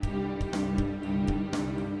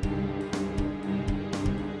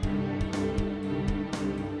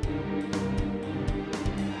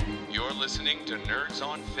listening to Nerds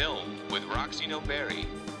on Film with Roxy Noberry,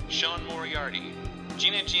 Sean Moriarty,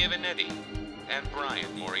 Gina Giovannetti, and Brian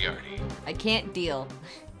Moriarty. I can't deal.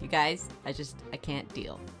 You guys, I can't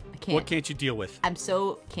deal. I can't. What can't you deal with? I'm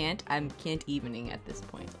can't evening at this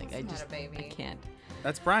point. Like, I can't.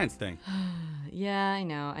 That's Brian's thing. Yeah, I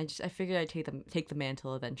know. I figured I'd take the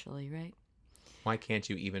mantle eventually, right? Why can't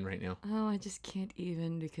you even right now? Oh, I just can't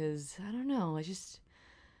even because, I don't know. It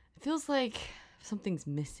feels like something's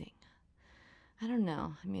missing. I don't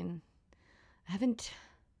know. I mean, I haven't,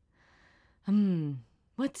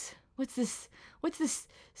 what's this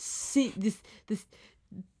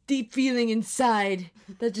deep feeling inside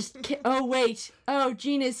that just can't, oh, wait. Oh,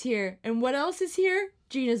 Gina's here. And what else is here?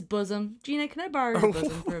 Gina's bosom. Gina, can I borrow your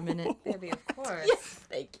bosom for a minute? Baby, of course. Yes,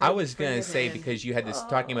 thank you. I was going to say, because you had this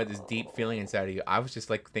talking about this deep feeling inside of you, I was just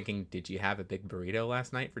like thinking, did you have a big burrito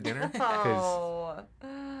last night for dinner? Oh.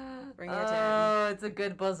 Bring it in. Oh, it's a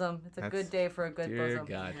good bosom. It's a good day for a good dear bosom.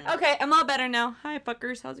 God. Okay, I'm all better now. Hi,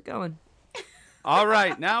 fuckers. How's it going? All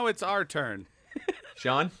right, now it's our turn.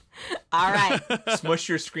 Sean, All right. smush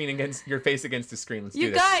your face against the screen. Let's do You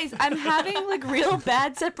this. guys, I'm having like real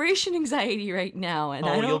bad separation anxiety right now, and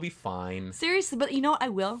I don't. You'll be fine. Seriously, but you know what? I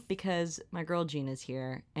will, because my girl Gina's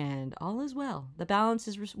here, and all is well. The balance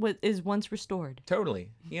is once restored. Totally.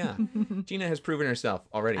 Yeah. Gina has proven herself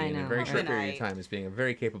already I in a know. very short Good period of night. time as being a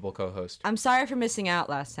very capable co-host. I'm sorry for missing out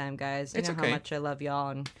last time, guys. You It's know okay. how much I love y'all,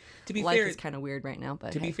 and To be life fair, is kind of weird right now.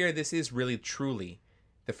 But to be fair, this is really truly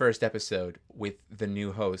the first episode with the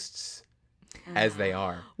new hosts as they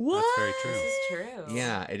are. what? That's very true. This is true.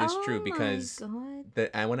 Yeah, it is true, because Oh my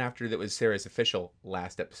God. the one after that was Sarah's official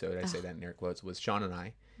last episode, I say that in air quotes, was Sean and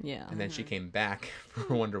I. Yeah, And then she came back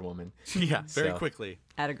for Wonder Woman. Yeah, very So- quickly.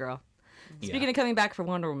 atta girl. Yeah. Speaking of coming back for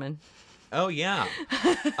Wonder Woman, Oh, yeah.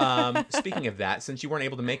 Speaking of that, since you weren't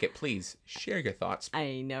able to make it, please share your thoughts.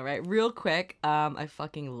 I know, right? Real quick, I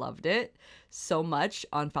fucking loved it so much.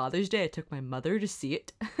 On Father's Day, I took my mother to see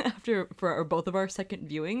it for both of our second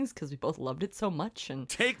viewings because we both loved it so much. And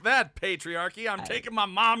Take that, patriarchy. I'm taking my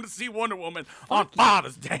mom to see Wonder Woman on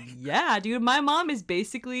Father's Day. yeah, dude, my mom has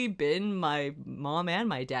basically been my mom and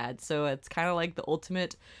my dad, so it's kind of like the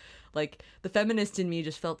ultimate. Like, the feminist in me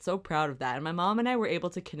just felt so proud of that. And my mom and I were able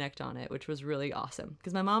to connect on it, which was really awesome.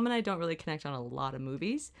 Because my mom and I don't really connect on a lot of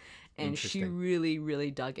movies. And she Interesting. really,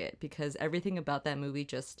 really dug it. Because everything about that movie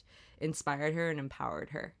just inspired her and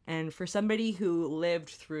empowered her. And for somebody who lived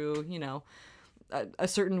through, you know, a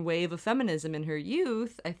certain wave of feminism in her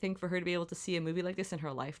youth, I think for her to be able to see a movie like this in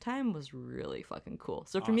her lifetime was really fucking cool.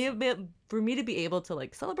 So for me to be able to,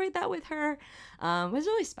 like, celebrate that with her was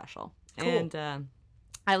really special. Cool. And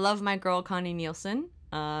I love my girl Connie Nielsen.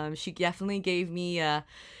 She definitely gave me,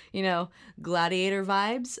 gladiator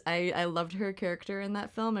vibes. I loved her character in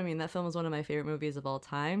that film. I mean, that film is one of my favorite movies of all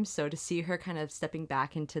time. So to see her kind of stepping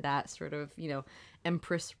back into that sort of,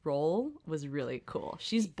 empress role was really cool.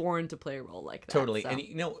 She's born to play a role like that. Totally. so. And,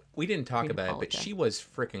 we didn't talk Queen about it, but Hippolyta. she was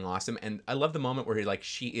freaking awesome. And I love the moment where, like,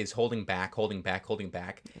 she is holding back.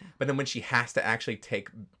 But then when she has to actually take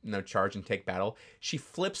charge and take battle, she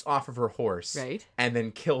flips off of her horse. Right. And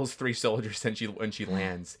then kills 3 soldiers when she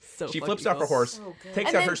lands. So she flips fucking off her cool. horse, So good. takes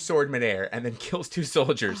And out then- her sword midair, and then kills 2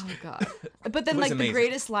 soldiers. Oh god! But then, It was like, amazing. the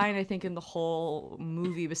greatest line I think in the whole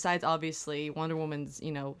movie, besides obviously Wonder Woman's,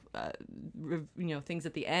 things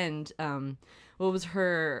at the end, what was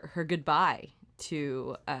her goodbye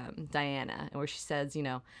to Diana, where she says,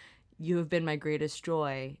 "You have been my greatest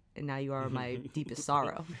joy, and now you are my deepest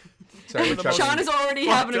sorrow." Sorry, we're chuckling. Sean is already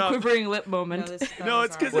having a up. quivering lip moment. No,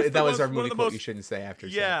 it's 'cause Well, it's that the was our most- one movie of the quote most- you shouldn't say after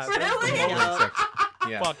Yeah, sex. that's the Really? most Sex.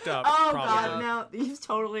 Yeah. fucked up. Oh probably. god, now he's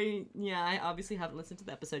totally I obviously haven't listened to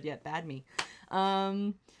the episode yet. Bad me.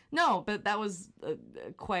 No, but that was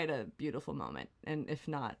quite a beautiful moment, and if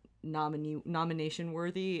not nomination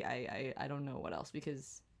worthy, I don't know what else,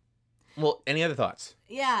 because Well, any other thoughts?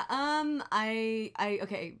 yeah, I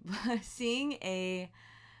okay, seeing a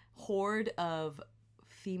horde of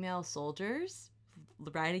female soldiers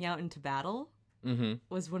riding out into battle Mm-hmm.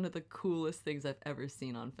 was one of the coolest things I've ever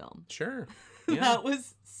seen on film. Sure. Yeah. That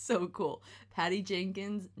was so cool. Patty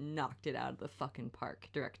Jenkins knocked it out of the fucking park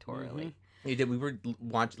directorially. You did. We were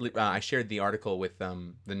I shared the article with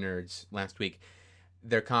the nerds last week.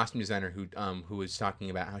 Their costume designer who was talking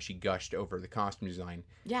about how she gushed over the costume design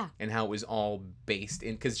Yeah. and how it was all based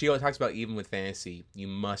in, because she always talks about, even with fantasy, you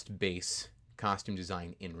must base costume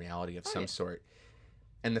design in reality of some sort.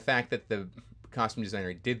 And the fact that the costume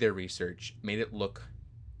designer did their research made it look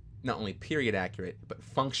not only period accurate but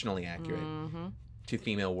functionally accurate. Mm-hmm. to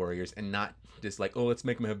female warriors and not just like, oh, let's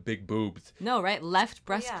make them have big boobs. No, right? Left yeah.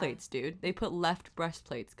 breastplates, dude. They put left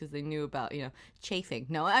breastplates because they knew about, chafing.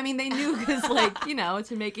 No, I mean, they knew because,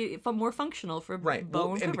 to make it more functional for Right.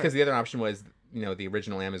 bone And because the other option was, the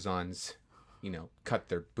original Amazons, cut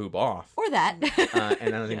their boob off. Or that.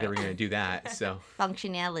 And I don't think they were going to do that. So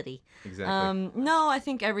Functionality. exactly. No, I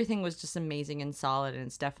think everything was just amazing and solid, and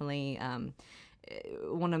it's definitely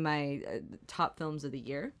one of my top films of the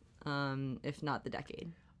year, if not the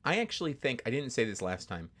decade. I actually think, I didn't say this last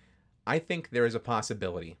time, I think there is a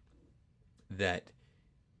possibility that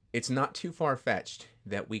it's not too far-fetched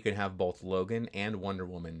that we could have both Logan and Wonder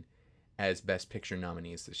Woman as Best Picture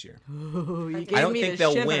nominees this year. Ooh, you gave I don't me think the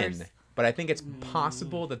they'll shivers. win, but I think it's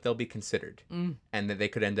possible that they'll be considered and that they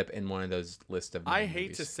could end up in one of those lists of I movies.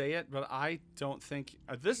 hate to say it, but I don't think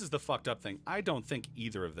this is the fucked up thing. I don't think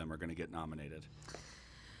either of them are going to get nominated.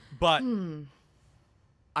 But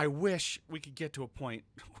I wish we could get to a point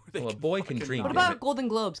where they Well, a can boy can fucking dream. What nominate. about Golden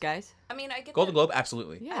Globes, guys? I mean, I get Golden the, Globe,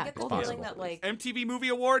 absolutely. Yeah, I get the Golden feeling Globes. that like MTV Movie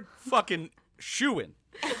Award? Fucking shoo-in.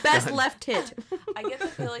 Best left hit. I get the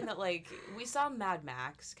feeling that like we saw Mad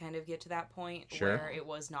Max kind of get to that point Sure. where it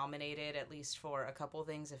was nominated at least for a couple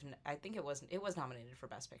things. I think it was nominated for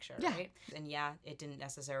Best Picture, Yeah. right? And yeah, it didn't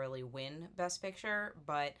necessarily win Best Picture,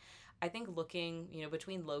 but I think looking,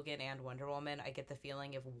 between Logan and Wonder Woman, I get the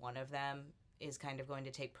feeling if one of them is kind of going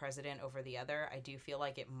to take precedent over the other, I do feel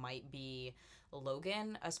like it might be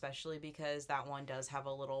Logan, especially because that one does have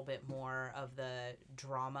a little bit more of the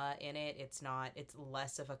drama in it. It's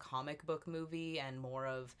less of a comic book movie and more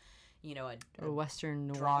of, A Western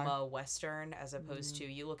noir. drama Western, as opposed to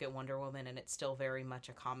you look at Wonder Woman and it's still very much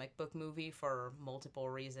a comic book movie for multiple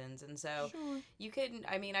reasons. And so you could,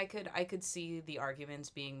 I could see the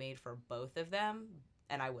arguments being made for both of them,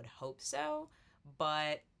 and I would hope so,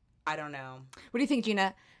 but I don't know. What do you think,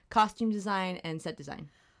 Gina? Costume design and set design.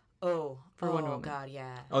 Oh, For Wonder Woman. God,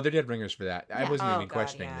 yeah. Oh, they're dead ringers for that. I Yeah. wasn't Oh, even God,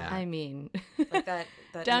 questioning yeah. that. I mean, Like that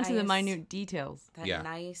down to the nice- minute details. That Yeah.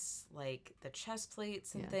 nice, like the chest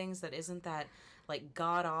plates and Yeah. things that isn't that like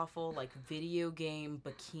god awful like video game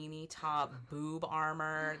bikini top boob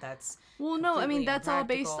armor. That's Well, no, I mean completely that's all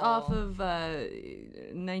based off impractical.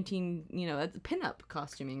 of 19, that's pinup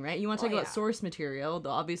costuming, right? You want to talk Well, about yeah. source material,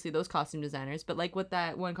 obviously those costume designers, but like what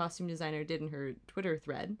that one costume designer did in her Twitter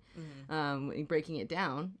thread, breaking it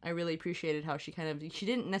down, I really appreciated how she she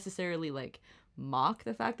didn't necessarily like mock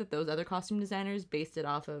the fact that those other costume designers based it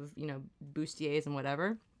off of bustiers and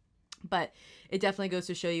whatever. But it definitely goes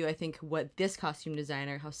to show you, I think, what this costume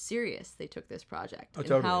designer, how serious they took this project, and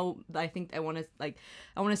totally. how I think I want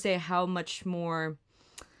to say how much more,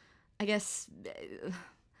 I guess,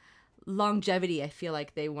 longevity I feel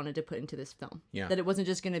like they wanted to put into this film. Yeah. That it wasn't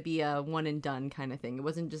just going to be a one and done kind of thing. It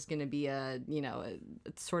wasn't just going to be a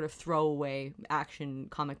sort of throwaway action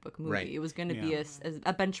comic book movie. Right. It was going to be a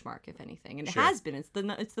benchmark, if anything, and Sure. it has been. It's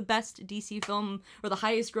the best DC film, or the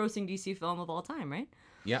highest grossing DC film of all time, right?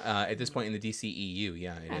 Yeah, at this point in the DCEU,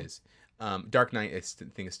 yeah, it is. Dark Knight, I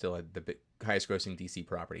think, is still the highest grossing DC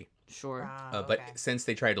property. Sure. Wow, But okay. since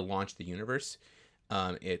they tried to launch the universe,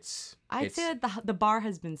 I'd it's say that the bar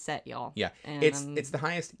has been set, y'all. yeah, And, it's the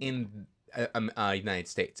highest in United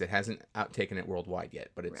States. It hasn't outtaken it worldwide yet,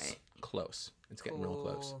 but it's Right. close. It's getting real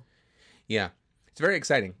close. Cool. Yeah, it's very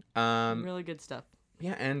exciting. really good stuff.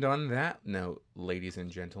 Yeah, and on that note, ladies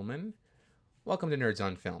and gentlemen, welcome to Nerds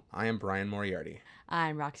on Film. I am Brian Moriarty.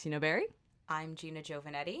 I'm Roxy Noberry. I'm Gina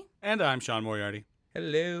Giovanetti. And I'm Sean Moriarty.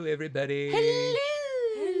 Hello, everybody.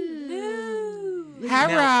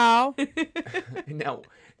 Hello. Now,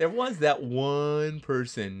 there was that one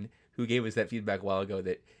person who gave us that feedback a while ago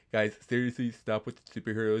that, guys, seriously, stop with the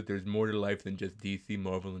superheroes. There's more to life than just DC,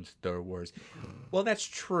 Marvel, and Star Wars. Well, that's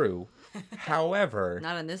true. However,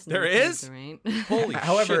 Not on this. There Netflix, is? right? Holy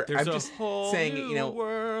However, shit, there's I'm a just whole saying, new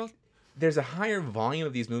world. there's a higher volume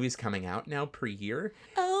of these movies coming out now per year.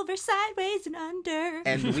 Over, sideways, and under.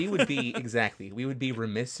 And we would be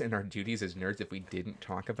remiss in our duties as nerds if we didn't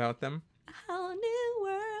talk about them. A whole new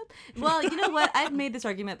world. Well, you know what? I've made this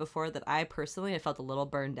argument before that I personally felt a little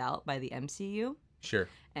burned out by the MCU. Sure.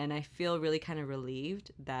 And I feel really kind of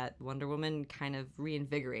relieved that Wonder Woman kind of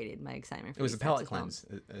reinvigorated my excitement for It was a these types palate of films.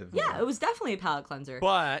 cleanse. Yeah, it was definitely a palate cleanser.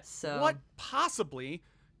 But So- what possibly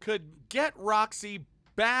could get Roxy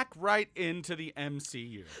back right into the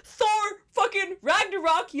MCU? Thor fucking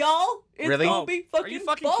Ragnarok, y'all! It's Really? gonna be fucking Are you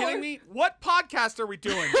fucking baller. kidding me? What podcast are we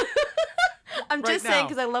doing? I'm right just saying now?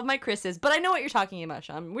 because I love my Chris's, but I know what you're talking about,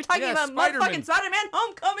 Sean. We're talking Yeah, about Spider-Man. motherfucking Spider-Man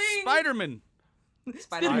Homecoming! Spider-Man. I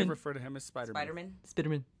Spider-Man. refer to him as Spider-Man. Spider-Man.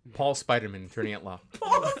 Spider-Man. Paul Spider-Man, attorney at law.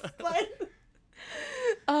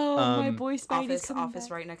 Oh, my boy Spidey's Office, coming office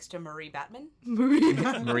back. right next to Marie Batman. Marie.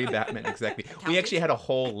 Marie Batman, exactly. We actually had a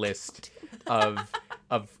whole list of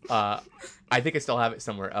I think I still have it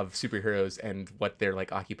somewhere, of superheroes and what their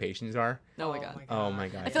like occupations are. Oh my god. Oh my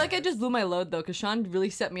god. I feel like I just blew my load though, because Sean really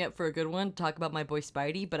set me up for a good one to talk about my boy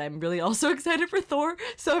Spidey, but I'm really also excited for Thor,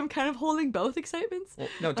 so I'm kind of holding both excitements. Well,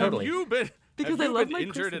 no, totally. Have you been, Because have I you love been Mike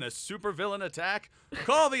injured in Kristen. a supervillain attack?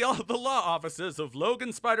 Call the law offices of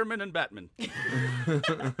Logan, Spider-Man, and Batman.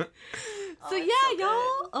 So yeah,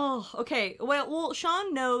 y'all. Oh, okay. Well,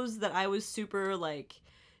 Sean knows that I was super like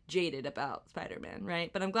jaded about Spider-Man,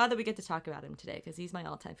 right? But I'm glad that we get to talk about him today because he's my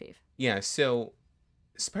all-time fave. Yeah, so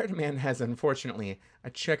Spider-Man has unfortunately a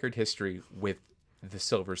checkered history with the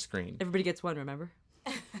silver screen. Everybody gets one, remember?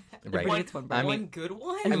 Right. Everybody gets one, bro. I One mean, good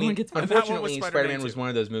one. Everyone gets one. And that one was unfortunately, Spider-Man Spider-Man was 2. one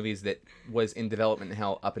of those movies that was in development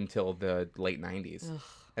hell up until the late 90s.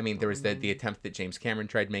 I mean, there was the attempt that James Cameron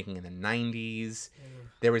tried making in the 90s.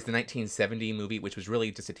 There was the 1970 movie, which was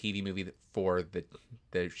really just a TV movie for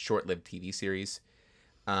the short-lived TV series.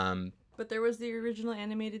 But there was the original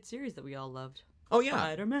animated series that we all loved. Oh, yeah.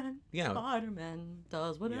 Spider-Man. Yeah. Spider-Man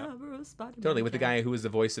does whatever a Spider-Man Totally, with the can. guy who was the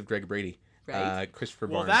voice of Greg Brady. Right. Christopher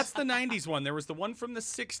Well, Barnes. that's the 90s one. There was the one from the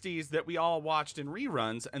 60s that we all watched in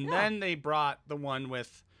reruns, and then they brought the one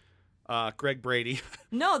with Greg Brady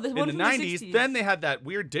No, the one in from the 90s. the 60s. Then they had that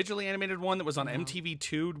weird digitally animated one that was on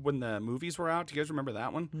MTV2 when the movies were out. Do you guys remember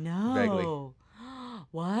that one? No. Vaguely.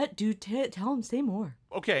 What? Dude, tell him, say more.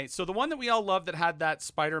 Okay, so the one that we all loved that had that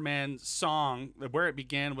Spider-Man song, where it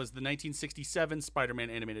began, was the 1967 Spider-Man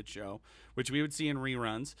animated show, which we would see in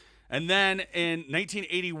reruns. And then in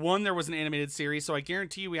 1981, there was an animated series, so I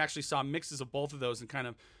guarantee you we actually saw mixes of both of those and kind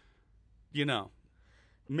of,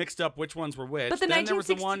 mixed up which ones were which. But the then there was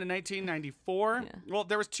the 1960 one in 1994. Yeah. Well,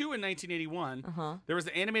 there was two in 1981. Uh-huh. There was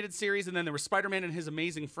the animated series, and then there was Spider-Man and His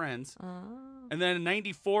Amazing Friends. Oh. And then in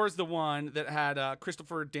 94 is the one that had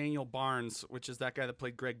Christopher Daniel Barnes, which is that guy that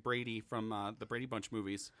played Greg Brady from the Brady Bunch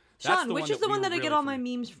movies. That's Sean, which is the we one were that I get really all my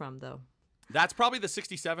familiar- memes from, though? That's probably the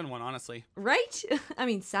 67 one, honestly. Right? I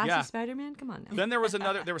mean, sassy Yeah. Spider-Man? Come on now. Then there was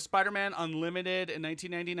there was Spider-Man Unlimited in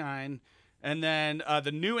 1999. And then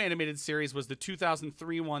the new animated series was the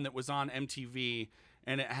 2003 one that was on MTV.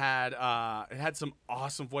 And it had some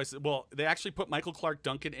awesome voices. Well, they actually put Michael Clark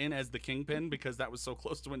Duncan in as the Kingpin because that was so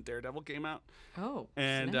close to when Daredevil came out. Oh,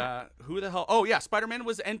 And snap. who the hell? Oh, yeah, Spider-Man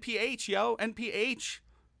was NPH, yo. NPH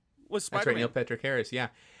was That's right, Spider-Man. Neil Patrick Harris, yeah.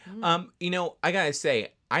 I gotta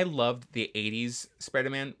say, I loved the 80s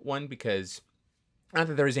Spider-Man one because, not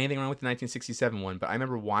that there was anything wrong with the 1967 one, but I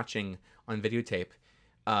remember watching on videotape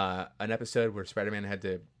an episode where Spider-Man had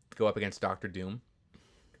to go up against Doctor Doom.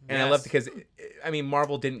 And I loved it because,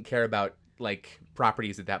 Marvel didn't care about, like,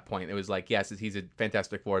 properties at that point. It was like, yes, he's a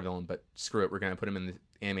Fantastic Four villain, but screw it, we're going to put him in the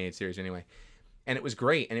animated series anyway. And it was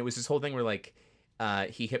great. And it was this whole thing where, like,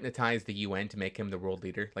 he hypnotized the UN to make him the world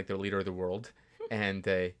leader, like the leader of the world. And,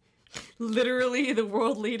 Literally the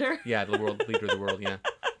world leader. yeah, the world leader of the world, yeah.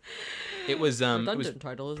 It was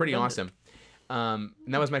Title is pretty redundant. awesome. And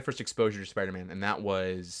that was my first exposure to Spider-Man. And that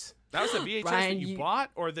was... That was a VHS Brian, that you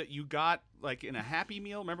bought or that you got, like, in a Happy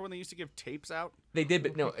Meal? Remember when they used to give tapes out? They did,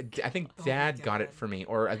 but no, I think Dad got it for me.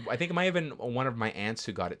 Or I think it might have been one of my aunts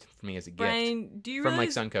who got it for me as a gift. Brian, do you from,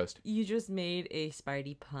 like, realize Suncoast. you just made a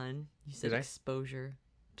Spidey pun? You said Did I? exposure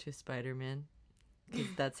to Spider-Man. Because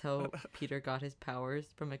that's how Peter got his powers,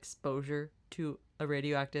 from exposure to a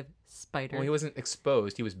radioactive spider. Well, he wasn't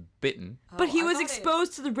exposed. He was bitten. But he I was thought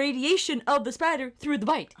exposed to the radiation of the spider through the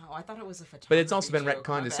bite. I thought it was a photography But it's also been joke,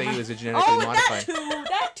 retconned my to say bad. he was a genetically modified.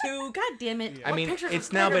 That too. God damn it. I mean, pictures of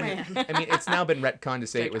it's now been. Spider-Man? It's now been retconned to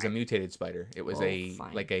say it was a mutated spider. It was Oh, a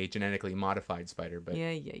fine. like a genetically modified spider. But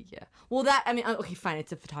Yeah. Well, okay, fine.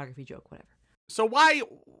 It's a photography joke. Whatever. So why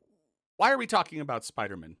are we talking about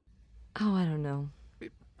Spider-Man? Oh, I don't know.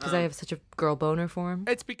 Because I have such a girl boner for him.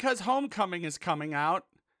 It's because Homecoming is coming out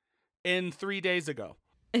in 3 days ago.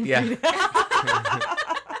 yeah,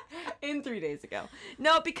 In 3 days ago.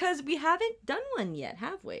 No, because we haven't done one yet,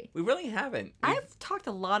 have we? we really haven't. I've talked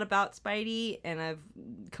a lot about Spidey, and I've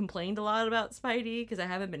complained a lot about Spidey because I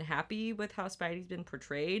haven't been happy with how Spidey's been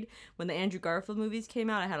portrayed. When the Andrew Garfield movies came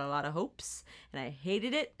out, I had a lot of hopes, and I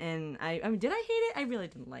hated it. And I mean, did I hate it? I really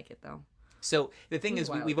didn't like it, though. So the thing is,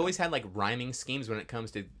 while we've ago. always had like rhyming schemes when it comes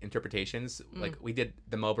to interpretations. Like we did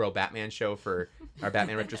the Mobro Batman show for our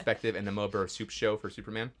Batman retrospective, and the Mobro Soup show for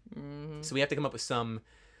Superman. So we have to come up with some,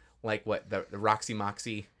 like what the Roxy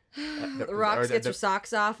Moxie, The Rox gets her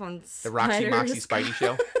socks off on the Roxy Moxie Spidey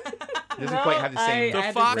show. It doesn't quite have the same. The I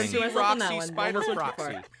had to Foxy bring myself on that Roxy one. Spider Almost went too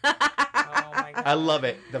Proxy. Oh my god. I love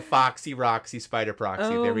it. The Foxy Roxy Spider Proxy.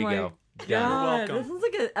 Oh there we my go. Done. welcome. This is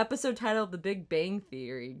like an episode title of The Big Bang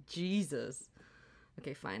Theory. Jesus.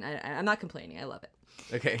 Okay, fine. I'm not complaining. I love it.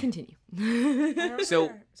 Okay. Continue.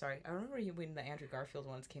 Sorry, I remember when the Andrew Garfield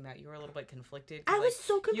ones came out, you were a little bit conflicted. I was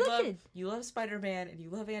so conflicted. You love Spider-Man and you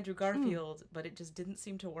love Andrew Garfield, but it just didn't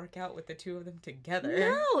seem to work out with the two of them together.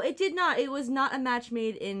 No, it did not. It was not a match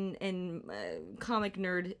made in comic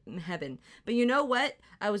nerd heaven. But you know what?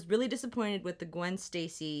 I was really disappointed with the Gwen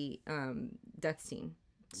Stacy death scene.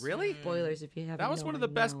 Really? Spoilers if you haven't. That was one of the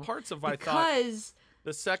best parts of, I thought, because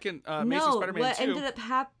the second Amazing Spider-Man what 2. ended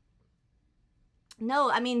up No,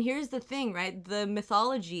 I mean, here's the thing, right? The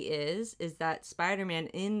mythology is that Spider-Man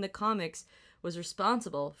in the comics was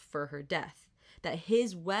responsible for her death. That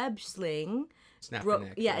his web sling Snapped her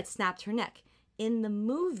neck. Yeah, it snapped her neck. In the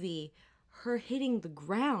movie, her hitting the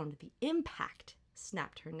ground, the impact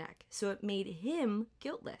snapped her neck. So it made him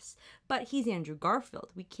guiltless. But he's Andrew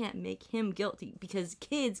Garfield. We can't make him guilty because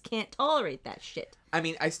kids can't tolerate that shit. I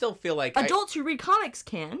mean, I still feel like Adults who read comics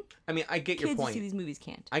can. I mean, I get your Kids who point. see these movies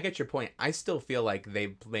can't. I get your point. I still feel like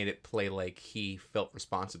they made it play like he felt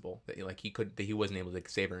responsible, that he wasn't able to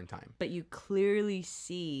save her in time. But you clearly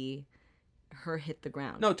see her hit the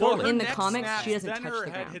ground. No, totally. Her In the neck comics, snaps, she doesn't then touch her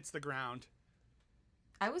the head ground. hits the ground.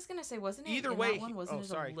 I was gonna say, wasn't it Either in way, that one? Wasn't it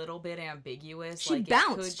sorry. a little bit ambiguous? She like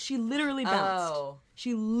bounced. She literally bounced. Oh.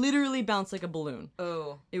 She literally bounced like a balloon.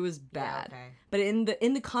 Oh. It was bad. okay. But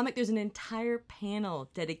in the comic, there's an entire panel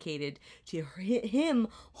dedicated to him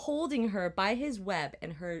holding her by his web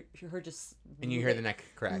and her just And you hear the neck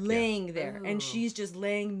crack. laying there, and Ooh. she's just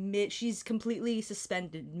laying she's completely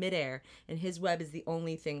suspended midair, and his web is the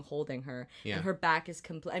only thing holding her. Yeah. And her back is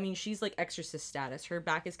I mean, she's like Exorcist status. Her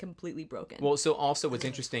back is completely broken. Well, so also what's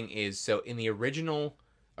interesting is, so in the original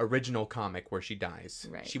comic where she dies,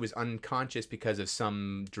 Right. she was unconscious because of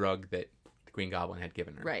some drug that the Green Goblin had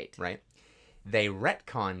given her. Right. Right. They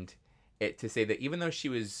retconned it to say that even though she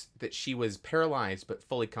was paralyzed but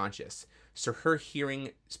fully conscious, so her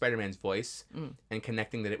hearing Spider-Man's voice and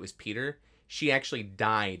connecting that it was Peter, she actually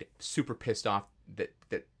died super pissed off that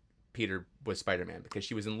Peter was Spider-Man, because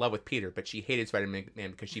she was in love with Peter, but she hated Spider-Man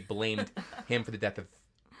because she blamed him for the death of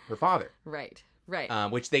her father. right.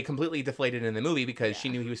 Which they completely deflated in the movie because she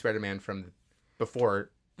knew he was Spider-Man from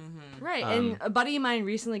before. Right, and a buddy of mine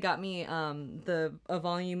recently got me a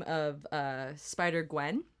volume of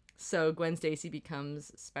Spider-Gwen. So Gwen Stacy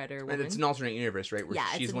becomes Spider-Woman. And it's an alternate universe, right? Where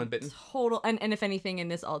she's it's the one bitten. total. And if anything, in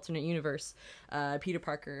this alternate universe, Peter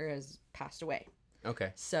Parker has passed away.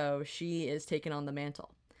 Okay, So she is taking on the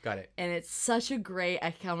mantle. got it. And it's such a great,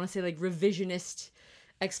 I want to say, like, revisionist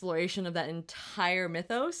exploration of that entire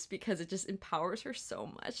mythos, because it just empowers her so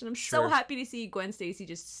much. And I'm so Sure. happy to see Gwen Stacy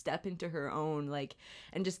just step into her own, like,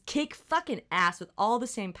 and just kick fucking ass with all the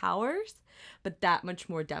same powers, but that much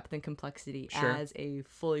more depth and complexity Sure. as a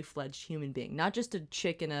fully fledged human being. Not just a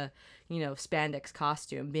chick in a, spandex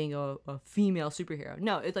costume being a female superhero.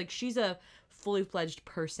 No, it's like she's a fully fledged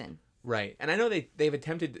person. Right, and I know they've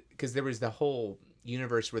attempted, because there was the whole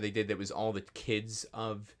universe where they did that was all the kids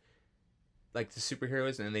of like the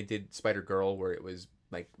superheroes, and then they did Spider-Girl where it was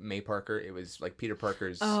like May Parker. It was like Peter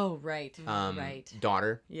Parker's Oh, right. Right.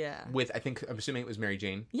 daughter. Yeah. With, I'm assuming it was Mary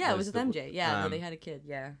Jane. Yeah, it was with the- MJ. Yeah, they had a kid.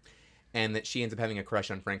 Yeah. And that she ends up having a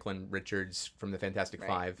crush on Franklin Richards from the Fantastic Right.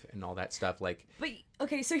 Five and all that stuff. Like, But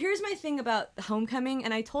okay, so here's my thing about Homecoming,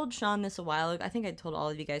 and I told Sean this a while ago. I think I told all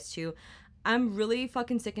of you guys too. I'm really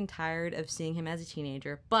fucking sick and tired of seeing him as a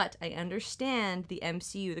teenager, but I understand the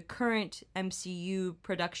MCU, the current MCU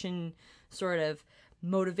production sort of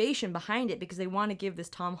motivation behind it, because they want to give this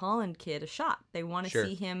Tom Holland kid a shot. They want to Sure.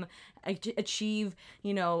 see him achieve,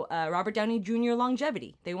 Robert Downey Jr.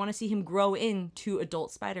 longevity. They want to see him grow into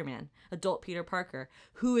adult Spider-Man, adult Peter Parker,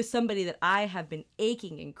 who is somebody that I have been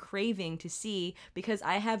aching and craving to see, because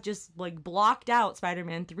I have just like blocked out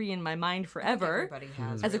Spider-Man 3 in my mind forever Everybody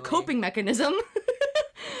has, as a really. coping mechanism.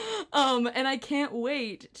 And I can't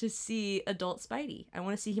wait to see adult Spidey. I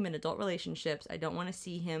want to see him in adult relationships. I don't want to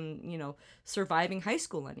see him, surviving high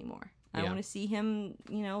school anymore. I Yeah. want to see him,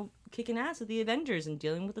 kicking ass with the Avengers and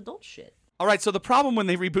dealing with adult shit. All right, so the problem when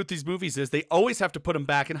they reboot these movies is they always have to put them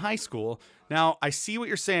back in high school. Now, I see what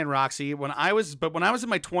you're saying, Roxy. When I was in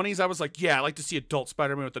my 20s, I was like, yeah, I like to see adult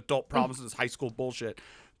Spider-Man with adult problems and this high school bullshit.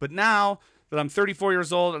 But now that I'm 34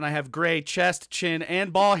 years old and I have gray chest, chin,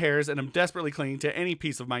 and ball hairs, and I'm desperately clinging to any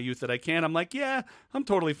piece of my youth that I can, I'm like, yeah, I'm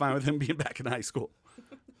totally fine with him being back in high school.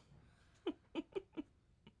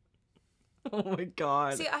 Oh my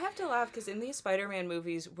god. See, I have to laugh because in these Spider-Man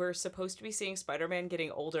movies, we're supposed to be seeing Spider-Man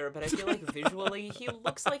getting older, but I feel like visually he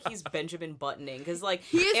looks like he's Benjamin Buttoning because like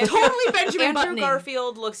He is totally Benjamin Andrew Buttoning.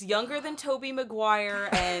 Garfield looks younger than Tobey Maguire,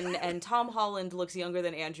 and Tom Holland looks younger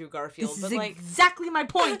than Andrew Garfield. This but is like, exactly my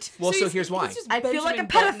point. Well, so he's- here's why. he's just I feel like a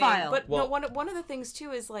Benjamin Buttoning. pedophile. But Well- no, one of the things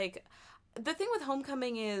too is like. The thing with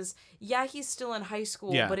Homecoming is, yeah, he's still in high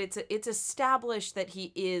school, Yeah. but it's established that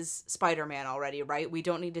he is Spider-Man already, right? We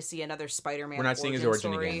don't need to see another Spider-Man. We're not seeing his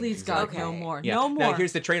origin story. again. Please, God, Okay. no more. Yeah. No more. Now,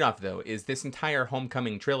 here's the trade-off, though, is this entire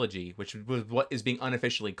Homecoming trilogy, which was what is being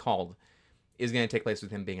unofficially called, is going to take place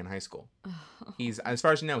with him being in high school. He's, as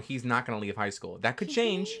far as you know, he's not going to leave high school. That could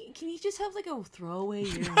change. Can he just have like a throwaway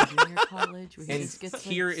year in junior college where he And just gets like,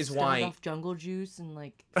 here is stoned why- off jungle juice and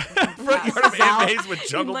like Front yard of Aunt May's with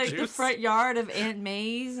jungle in, like, juice. the front yard of Aunt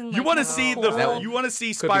May's and You like, want to have a see whole- That you want to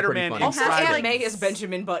see could be pretty Spider-Man funny. Also, inside Aunt it. May is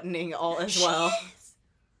Benjamin Buttoning all as well.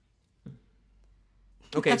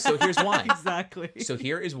 Okay, so here's why. Exactly. So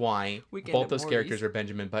here is why Weekend both at those Morty's. characters are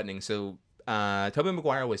Benjamin Buttoning. So Tobey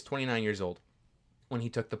Maguire was 29 years old when he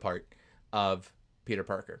took the part of Peter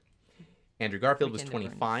Parker. Andrew Garfield was Weekend at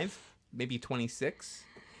 25, maybe 26,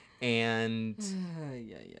 and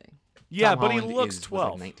yeah. Yeah, Tom but he Holland looks was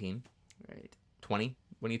 12. like 19, Right. 20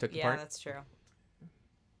 when he took the Yeah, part. that's true.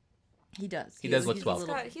 He does. He does look he's a 12.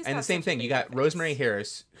 little- And the same thing, you got Rosemary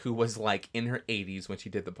Harris, who was like in her 80s when she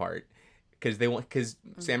did the part, because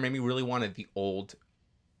Sam Raimi really wanted the old,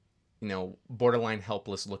 borderline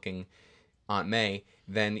helpless looking Aunt May.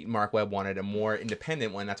 Then Mark Webb wanted a more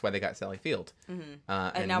independent one. That's why they got Sally Field. And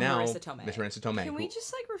now now Marissa Tomei. Miss Marissa Tomei. Can we who-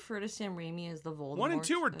 just like refer to Sam Raimi as the Voldemort? 1 and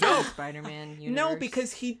 2 were of the dope. Spider-Man universe? No,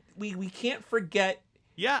 because we can't forget.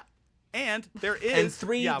 Yeah, and there is And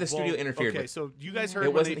 3, the studio interfered Okay, with. so you guys heard It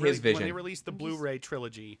when wasn't they his vision. when they released the Blu-ray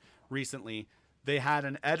trilogy recently, they had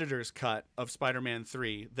an editor's cut of Spider-Man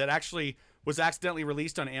 3 that actually was accidentally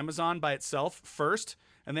released on Amazon by itself first,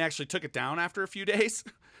 and they actually took it down after a few days.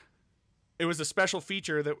 It was a special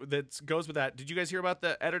feature that goes with that. Did you guys hear about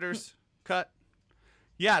the editor's cut?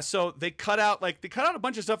 Yeah, so they cut out a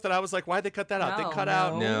bunch of stuff that I was like, why'd they cut that out? No. They cut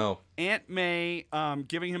out No. Aunt May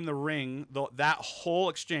giving him the ring, that whole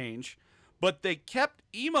exchange, but they kept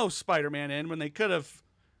emo Spider-Man in when they could have,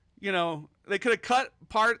 they could have cut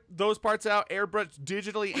those parts out, airbrushed,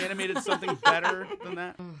 digitally animated something better than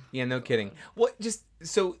that. Yeah, no kidding.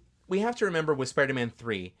 So we have to remember with Spider-Man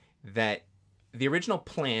 3 that the original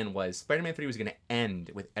plan was Spider-Man 3 was going to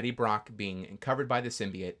end with Eddie Brock being covered by the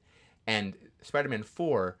symbiote, and Spider-Man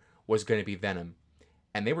 4 was going to be Venom.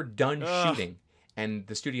 And they were done shooting, and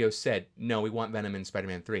the studio said, "No, we want Venom in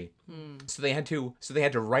Spider-Man 3." So they had to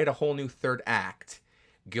write a whole new third act,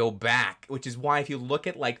 go back, which is why if you look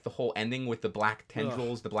at like the whole ending with the black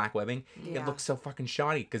tendrils, the black webbing, Yeah. it looks so fucking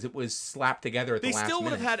shoddy because it was slapped together at They the last still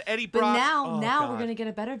would minute. have had Eddie But Brock. now we're God. gonna get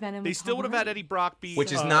a better Venom. They with still Tom would have had Hardy. Eddie Brock be,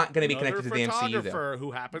 Which is not gonna be another connected to the MCU, though. photographer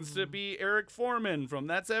who happens to be Eric Foreman from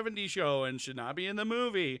That 70s Show and should not be in the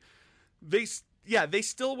movie. They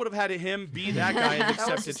still would have had him be that guy,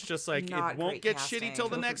 except it's just like not it won't great get casting. shitty till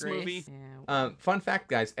the Go for next Grace. movie. Yeah. Fun fact,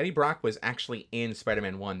 guys, Eddie Brock was actually in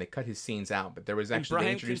Spider-Man 1. They cut his scenes out, but there was actually, they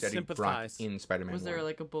Brian introduced can Eddie Brock sympathize. in Spider-Man Was 1. there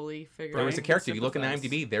like a bully figure? There was a Brian character. can If you look in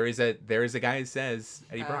sympathize. IMDb, there is a guy who says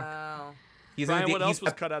Eddie Brock. Oh. He's Brian, in what else he's-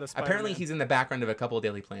 was cut out of Spider-Man? Apparently, he's in the background of a couple of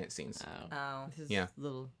Daily Planet scenes. Oh. This is Yeah.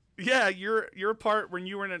 little. Yeah, your part when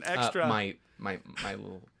you were in an extra. My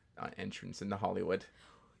little entrance into Hollywood.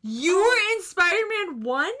 You were in Spider-Man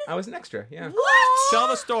 1? I was an extra. Yeah. What? Tell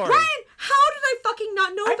the story. Brian, how did I fucking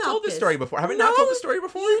not know I've about told this? this story before. Have I not told the story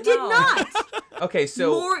before? You did No. not. Okay,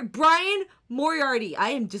 so Brian Moriarty, I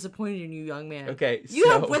am disappointed in you, young man. Okay, You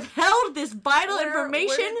have so- withheld this vital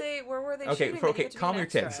information. Where were they Okay, shooting? okay, They get to be calm an your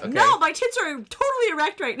extra. tits, okay? No, my tits are totally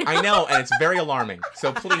erect right now. I know, and it's very alarming.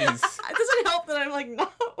 So please, It doesn't help that I'm like, no.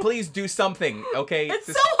 please do something. Okay, It's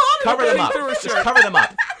Just so hot. cover them up. Through a Just shirt. cover them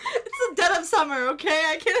up. It's the dead of summer, okay?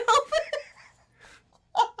 I can't help it.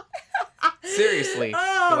 Seriously,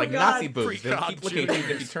 Oh, they're like God. Nazi boobs. They'll keep looking at you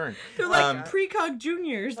if you turn. They're like precog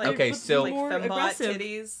juniors. Like, okay, but so- Like more fembot aggressive.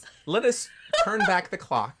 titties. Let us turn back the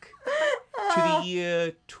clock to the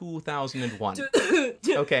year 2001.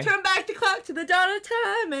 Okay. Turn back the clock to the dawn of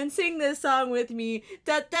time and sing this song with me.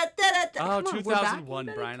 Da, da, da, da, da. Oh, Come on, we're back. 2001,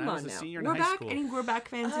 You Brian. come I was on a now. senior in we're high back. school. Any We're Back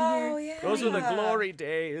fans Oh, in here? yeah. Those were the glory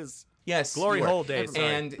days. Yes, Glory you are. hole days. sorry.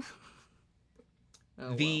 And Oh,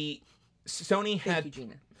 well. the Sony Thank you, had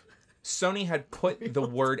Gina. Sony had put the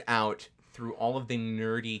word out through all of the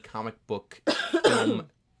nerdy comic book film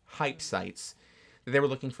hype sites that they were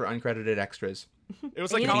looking for uncredited extras. It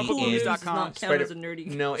was like Any cool news does comicbooknews.com. not count as a nerdy.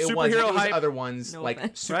 No, it Superhero wasn't. It was hype. other ones No like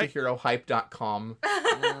offense. Right? superherohype.com,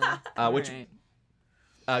 which Alright.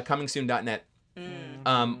 comingsoon.net.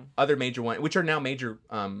 Other major ones, which are now major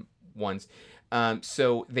ones.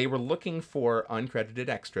 So they were looking for uncredited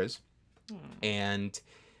extras, and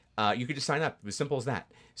you could just sign up. It was simple as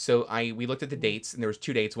that. So we looked at the dates, and there was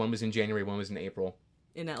 2 dates. One was in January, one was in April.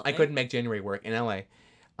 In LA. I couldn't make January work in LA.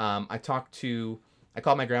 I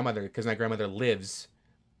called my grandmother because my grandmother lives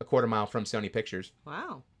a quarter mile from Sony Pictures.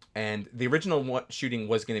 Wow. And the original shooting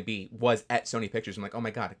was at Sony Pictures. I'm like, oh my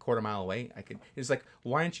God, a quarter mile away? It's like,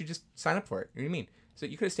 why don't you just sign up for it? What do you mean? So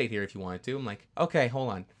you could have stayed here if you wanted to. I'm like, okay, hold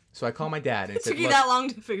on. So I called my dad and It said, took you look, that long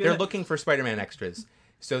to figure they're that. looking for Spider-Man extras.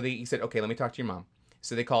 So he said, okay, let me talk to your mom.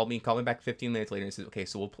 So they called me back 15 minutes later and said, okay,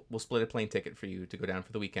 so we'll split a plane ticket for you to go down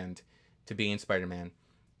for the weekend to be in Spider-Man.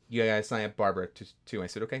 You gotta sign up Barbara too. I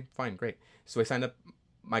said, okay, fine, great. So I signed up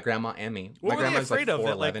my grandma and me. What my were they grandma's afraid like of?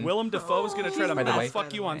 That like 4'11". Willem Dafoe was going to try to By the way.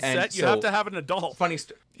 fuck you on And set? You so- have to have an adult. Funny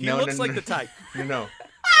He looks like the type. No.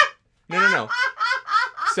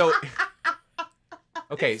 So,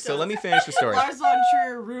 okay, so let me finish the story. Lars von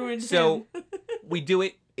Trier ruined So him. we do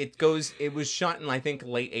it. It was shot in, I think,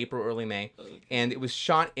 late April, early May. And it was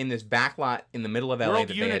shot in this back lot in the middle of LA World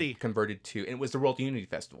that Unity. they had converted to. And it was the World Unity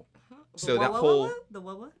Festival. So The that what? whole, The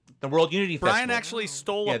what? the World Unity Brian Festival. actually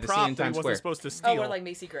stole Yeah, a the prop scene in that he Times wasn't Square. supposed to Oh, steal. where like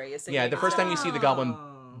Macy Gray is singing. Yeah, the first time you see the Goblin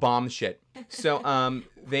Oh. bomb shit. So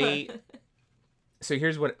so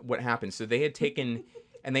here's what happened. So they had taken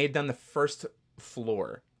and they had done the first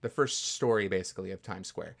floor, the first story basically of Times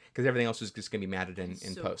Square, because everything else was just gonna be matted in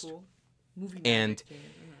So post. cool. Movie And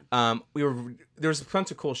magic. there was a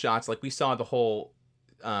bunch of cool shots. Like we saw the whole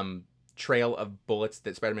trail of bullets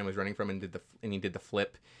that Spider-Man was running from, and he did the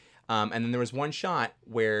flip. And then there was one shot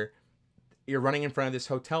where you're running in front of this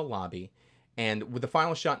hotel lobby, and with the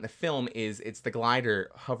final shot in the film it's the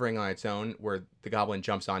glider hovering on its own, where the Goblin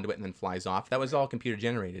jumps onto it and then flies off. That was all computer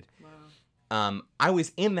generated. Wow. I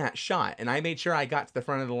was in that shot, and I made sure I got to the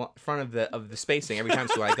front of the spacing every time,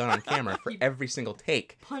 so I got on camera for every single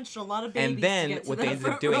take. Punched a lot of babies. And then to get to what that they ended up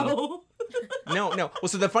front doing- row. No. Well,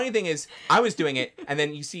 so the funny thing is, I was doing it, and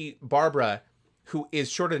then you see Barbara, who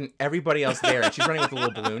is shorter than everybody else there, and she's running with a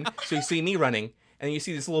little balloon. So you see me running, and you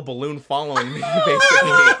see this little balloon following me, basically,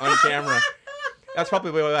 on camera. That's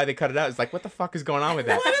probably why they cut it out. It's like, what the fuck is going on with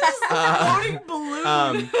that? Floating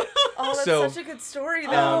balloon. Oh, that's So, such a good story,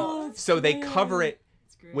 though. So they cover it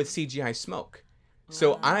It's great. with CGI smoke.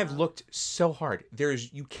 So I've looked so hard.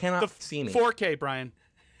 You cannot see me. 4K, Brian.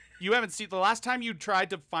 You haven't seen the last time you tried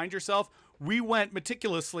to find yourself. We went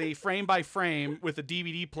meticulously frame by frame with a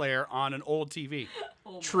DVD player on an old TV.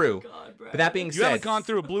 Oh my True. God, Brad. But that being You said, haven't gone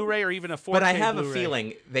through a Blu-ray or even a 4K but I have Blu-ray. a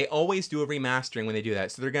feeling they always do a remastering when they do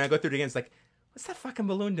that. So they're gonna go through it again. It's like, what's that fucking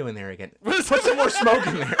balloon doing there again? Put some more smoke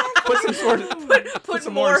in there. Put some sort of Put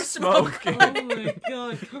some more more smoke. Oh my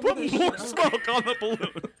God. Put more smoke on the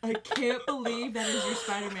balloon. I can't believe that is your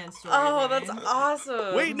Spider-Man story. Oh, Brian. that's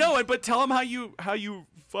awesome. Wait, no, but tell them how you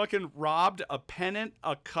fucking robbed a pennant,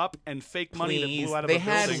 a cup, and fake money that Please. blew out of They a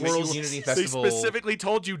had building. World They Unity They Festival. specifically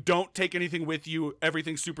told you don't take anything with you.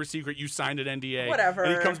 Everything's super secret. You signed an NDA. Whatever.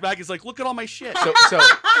 And he comes back. He's like, look at all my shit.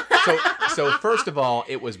 So first of all,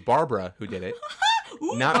 it was Barbara who did it,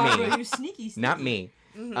 Ooh, not Barbara, me. you sneaky. not me.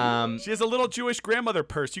 She has a little Jewish grandmother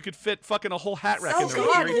purse. You could fit fucking a whole hat rack Oh, in there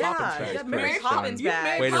God, with Mary yeah. Poppins You bags. got Mary Correct, Poppins Sean.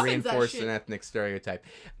 bag. Way to Poppins that reinforce shit. an ethnic stereotype.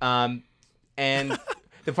 And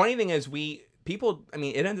the funny thing is, people. I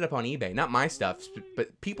mean, it ended up on eBay. Not my stuff,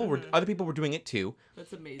 but other people were doing it too.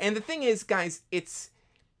 That's amazing. And the thing is, guys,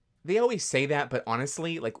 they always say that, but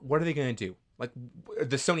honestly, like, what are they gonna do? Like, are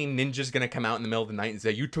the Sony ninjas gonna come out in the middle of the night and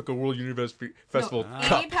say, "You took a World Universe Festival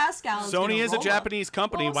cup"? Amy Pascal. Sony is a roll Japanese up.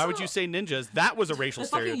 company. Why would Also- you say ninjas? That was a racial The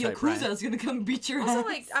fucking stereotype, Yakuza right? is gonna come beat your ass. Also,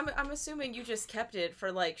 like, I'm assuming you just kept it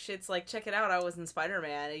for, like, shits like, check it out, I was in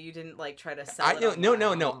Spider-Man, and you didn't, like, try to sell it. No.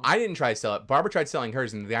 online. I didn't try to sell it. Barbara tried selling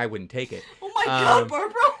hers, and the guy wouldn't take it. Oh my God,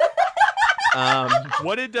 Barbara.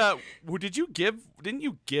 What did you give? Didn't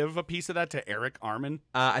you give a piece of that to Eric Armin?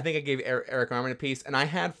 I think I gave Eric Armin a piece, and I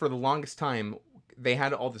had for the longest time. They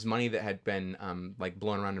had all this money that had been like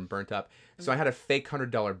blown around and burnt up. So I had a fake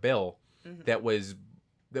 $100 bill that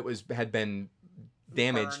had been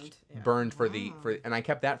damaged, burned for and I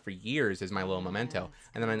kept that for years as my little memento.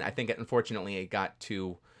 And then I think unfortunately it got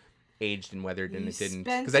too aged and weathered, and You it didn't,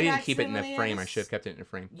 spent because I it didn't keep it in a accidentally frame. at I a should have kept it in a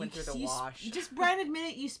frame. Went through the wash. Just Brian, admit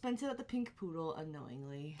it. You spent it at the Pink Poodle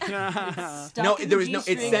unknowingly. No, there was no.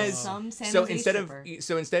 It says so instead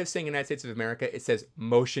of saying United States of America, it says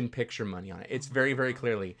motion picture money on it. It's very, very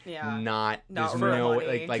clearly not. Not There's real no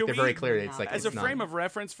money. like Can they're very we- clear. It's like As it's a frame not. of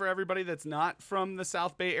reference for everybody that's not from the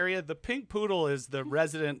South Bay area, the Pink Poodle is the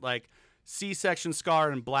resident like C-section scar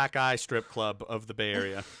and black eye strip club of the Bay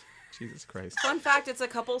Area. Jesus Christ. Fun fact: it's a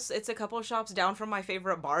couple shops down from my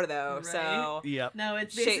favorite bar, though. Right? So Yep. No,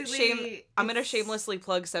 it's Sh- basically. shame. I'm gonna shamelessly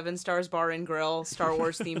plug 7 Stars Bar and Grill, Star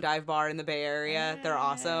Wars themed dive bar in the Bay Area. They're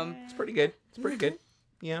awesome. It's pretty good. It's pretty good.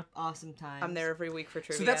 Yeah. Awesome time. I'm there every week for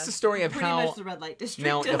trivia. So that's the story of Pretty how. much the red light district.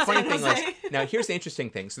 Now, the in funny San thing was, Jose. now here's the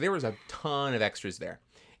interesting thing. So there was a ton of extras there,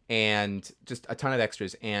 and just a ton of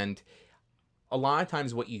extras. And a lot of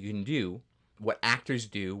times, what you can do, what actors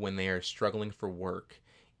do when they are struggling for work,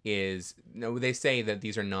 is they say that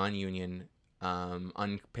these are non-union,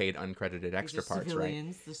 unpaid, uncredited extra parts,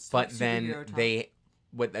 right? But then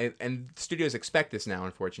and studios expect this now,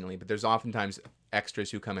 unfortunately. But there's oftentimes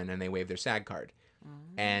extras who come in and they waive their SAG card.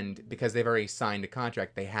 And because they've already signed a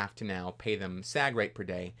contract, they have to now pay them SAG rate per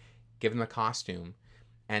day, give them a costume,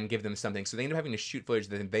 and give them something. So they end up having to shoot footage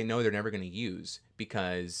that they know they're never going to use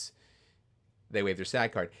because they waived their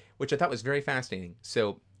SAG card, which I thought was very fascinating.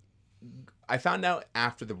 So I found out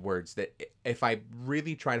after the words that if I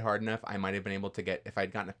really tried hard enough, I might have been able to get, if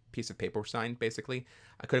I'd gotten a piece of paper signed, basically,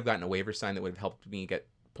 I could have gotten a waiver signed that would have helped me get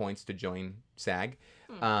points to join SAG.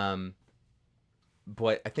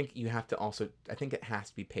 But I think you have to also, I think it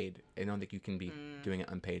has to be paid. I don't think you can be doing it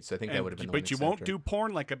unpaid. So I think that would have been the But you one won't do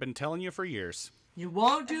porn like I've been telling you for years. You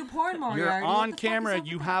won't do porn, Moriarty. You're What on the fuck camera. is up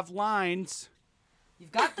You with have lines. that?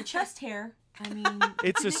 You've got the chest hair. I mean, It's you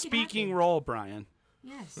a can make it speaking happen. role, Brian.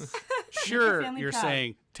 Yes. Sure, family you're proud.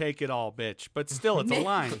 saying, take it all, bitch. But still, it's a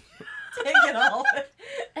line. Take it all.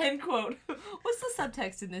 End quote. What's the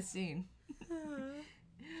subtext in this scene?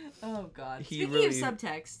 Oh God. He Speaking really- of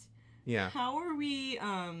subtext, Yeah. how are we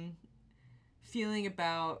feeling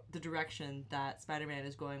about the direction that Spider-Man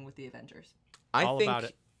is going with the Avengers? All about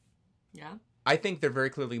it. Yeah. I think they're very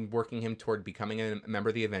clearly working him toward becoming a member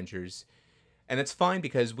of the Avengers. And it's fine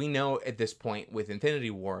because we know at this point with Infinity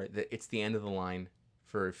War that it's the end of the line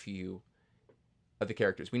for a few of the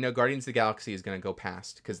characters. We know Guardians of the Galaxy is going to go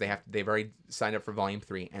past because they've already signed up for Volume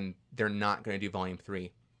 3 and they're not going to do Volume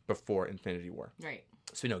 3 before Infinity War. Right.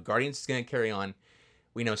 So we know Guardians is going to carry on.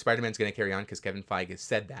 We know Spider-Man's going to carry on because Kevin Feige has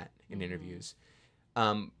said that in interviews.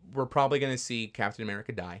 We're probably going to see Captain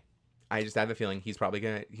America die. I just have a feeling he's probably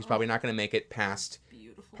not going to make it past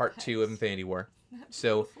Beautiful. Part 2 of Infinity War.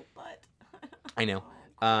 So Beautiful butt. I know.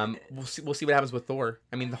 We'll see what happens with Thor.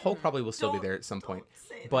 I mean, the Hulk probably will still be there at some point.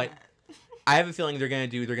 Say But that. I have a feeling they're gonna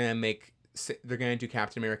do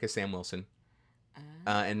Captain America Sam Wilson,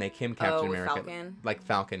 and make him Captain with America, Falcon? like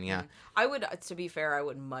Falcon. Yeah. I would, to be fair, I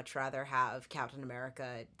would much rather have Captain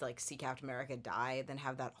America, see Captain America die than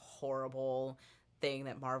have that horrible thing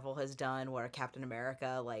that Marvel has done where Captain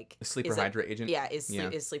America, A sleeper is a- Hydra agent. Yeah,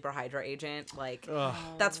 is Sleeper Hydra agent. Ugh.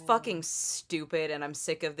 That's fucking stupid, and I'm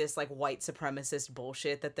sick of this, white supremacist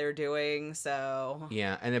bullshit that they're doing, so...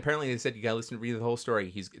 Yeah, and apparently they said you gotta read the whole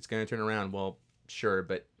story. It's gonna turn around. Well, sure,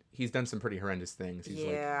 but he's done some pretty horrendous things.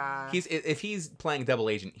 If he's playing double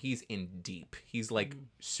agent, he's in deep. He's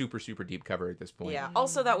super super deep cover at this point. Yeah,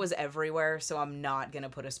 also that was everywhere, so I'm not gonna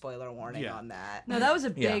put a spoiler warning Yeah. on that. No, that was a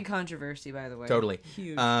big Yeah. controversy, by the way. Totally.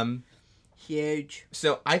 Huge. Huge.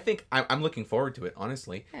 So I think I'm looking forward to it.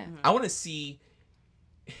 Honestly, Yeah. I want to see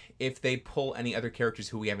if they pull any other characters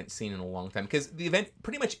who we haven't seen in a long time. Because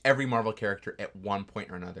pretty much every Marvel character at one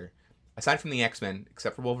point or another, aside from the X-Men,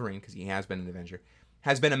 except for Wolverine, because he has been an Avenger,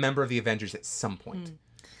 has been a member of the Avengers at some point.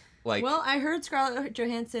 Well, I heard Scarlett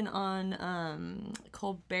Johansson on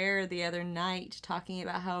Colbert the other night talking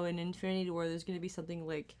about how in Infinity War there's going to be something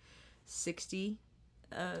like 60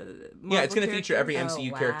 yeah, it's going to feature every characters.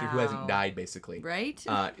 MCU character who hasn't wow. died, basically. Right?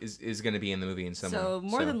 Is going to be in the movie in some way. So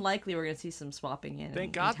more than likely we're going to see some swapping in. Thank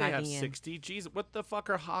and God they have tagging in. 60. Jeez, what the fuck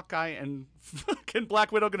are Hawkeye and fucking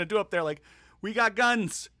Black Widow gonna do up there? We got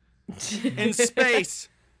guns in space.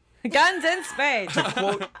 Guns in space.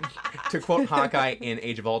 to quote Hawkeye in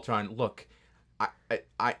Age of Ultron, look,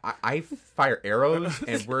 I fire arrows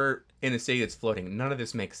and we're in a city that's floating. None of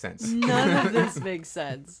this makes sense. None of this makes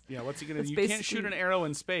sense. Yeah, what's he gonna do? It's You can't shoot an arrow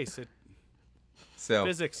in space. So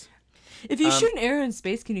Physics. If you shoot an arrow in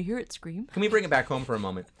space, can you hear it scream? can we bring it back home for a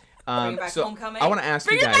moment? Bring it back so Homecoming? I want to ask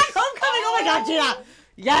you guys. Homecoming! Oh my God, Gina!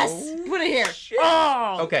 Yes! Put it here.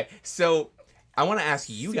 Oh! Okay, so I want to ask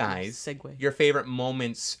you guys segue. your favorite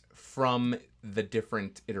moments from the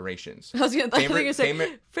different iterations. I was going to say,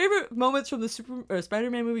 favorite- favorite moments from the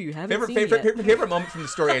Spider-Man movie you haven't seen yet. Favorite moment from the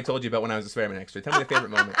story I told you about when I was a Spider-Man extra. Tell me the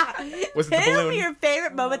favorite moment. Was it the Tell balloon? me your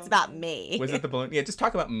favorite moments about me. Was it the balloon? Yeah, just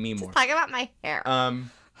talk about me more. Talk about my hair.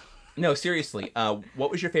 No, seriously.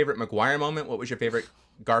 What was your favorite Maguire moment? What was your favorite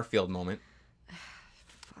Garfield moment?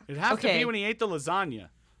 It'd have to Okay. be when he ate the lasagna.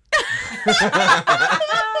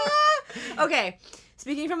 Okay,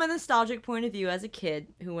 Speaking from a nostalgic point of view, as a kid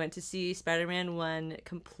who went to see Spider-Man 1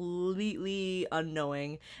 completely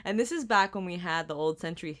unknowing, and this is back when we had the old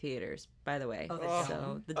Century theaters, by the way. Oh, the dome.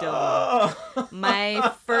 So the dome.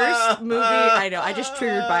 My first movie, I know, I just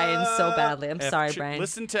triggered Brian so badly. I'm sorry, Brian.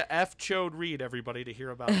 Listen to F. Chode Reed, everybody, to hear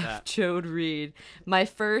about that. Chode Reed. My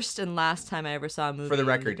first and last time I ever saw a movie. For the in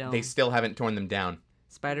record, dome. they still haven't torn them down.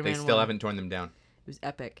 Spider-Man They still 1. haven't torn them down. It was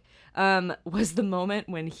epic. Was the moment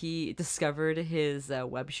when he discovered his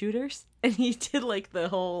web shooters and he did like the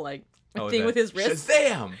whole like thing with his wrist.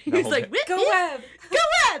 Shazam! He's like, Go web! go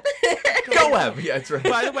web! Go Web! Yeah, that's right.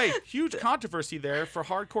 By the way, huge controversy there for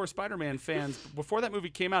hardcore Spider-Man fans. Before that movie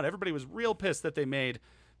came out, everybody was real pissed that they made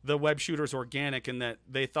the web shooters organic and that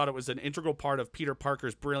they thought it was an integral part of Peter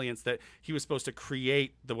Parker's brilliance that he was supposed to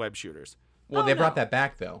create the web shooters. Well, Oh, they no. brought that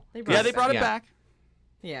back, though. They Yeah, they brought it Yeah. back.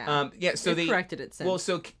 Yeah. So They've they corrected it since. Well,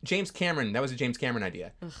 so James Cameron, that was a James Cameron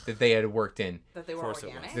idea that they had worked in. That they were course it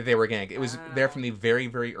was. organic. That they were organic. It was there from the very,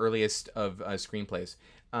 very earliest of screenplays.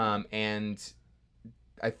 And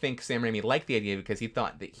I think Sam Raimi liked the idea because he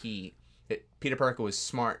thought that Peter Parker was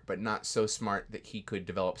smart, but not so smart that he could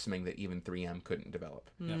develop something that even 3M couldn't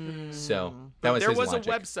develop. So that was There his was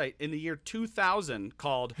logic. a website in the year 2000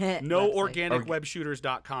 called Website.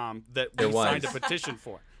 noorganicwebshooters.com that There we was. signed a petition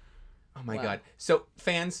for. Oh my Wow. God! So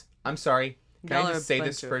fans, I'm sorry. Can Y'all I are just a say bunch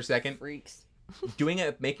this of for a second? Freaks.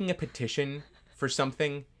 Making a petition for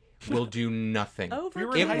something will do nothing. Over. We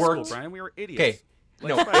were It in high worked. school, Brian. We were idiots. Okay.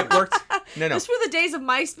 No, Like it worked. No. This were the days of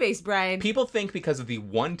MySpace, Brian. People think because of the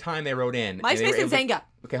one time they wrote in. and they were MySpace and able to- Zanga.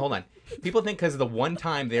 Okay, hold on. People think because of the one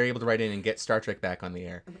time they're able to write in and get Star Trek back on the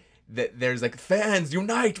air, that there's like, fans,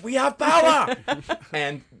 unite, we have power!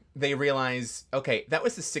 And they realize, okay, that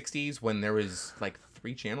was the 60s when there was like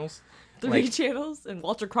 3 channels. 3 Like, channels and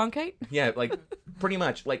Walter Cronkite. yeah, like pretty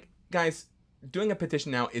much. Like, guys, doing a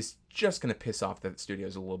petition now is just going to piss off the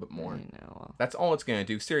studios a little bit more. I know. That's all it's going to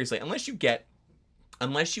do. Seriously, unless you get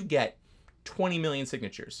 20 million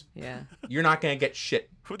signatures, Yeah. you're not going to get shit.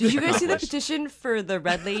 Did you guys see the accomplished. petition for the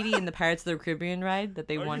Red Lady in the Pirates of the Caribbean ride that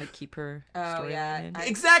they want to keep her Oh, storyline yeah. in?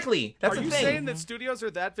 Exactly. That's Are the you thing. saying that studios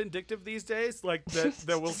are that vindictive these days? Like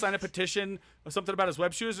that we'll sign a petition or something about his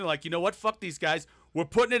web shooters and like, you know what? Fuck these guys. We're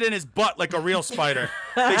putting it in his butt like a real spider.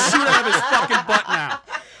 They shoot out of his fucking butt now.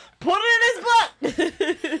 Put it in his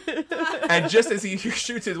butt! And just as he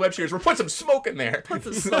shoots his web shooters, we'll put some smoke in there. Put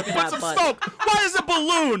some smoke in Put that some butt. smoke. Why is a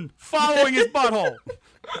balloon following his butthole?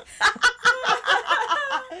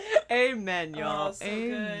 Amen, y'all. Oh, so good.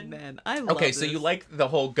 Amen. I love Okay, this. so you like the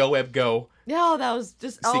whole Go Web Go Yeah, that was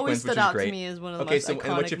just always sequence, which stood is out great. to me as one of the Okay, most so iconic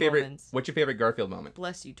and what's your favorite? moments. What's your favorite Garfield moment?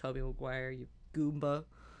 Bless you, Tobey Maguire, you Goomba.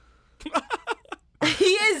 He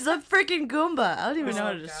is a freaking Goomba. I don't even know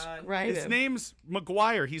how to God. describe His him. name's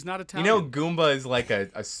Maguire. He's not You Italian. know, Goomba is like a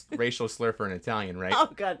racial slur for an Italian, right? Oh,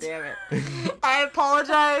 god damn it. I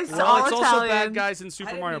apologize to well, all it's Italians. also bad guys in I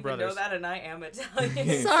Super didn't Mario even Brothers. know that, and I am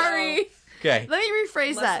Italian. Sorry. Okay. Let me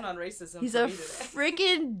rephrase Lesson that. on racism. He's for a me today.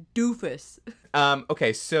 freaking doofus.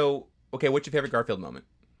 Okay, what's your favorite Garfield moment?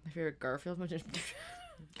 My favorite Garfield moment.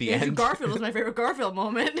 The Andrew end. Garfield was my favorite Garfield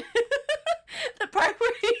moment. The part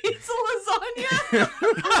where he eats a lasagna.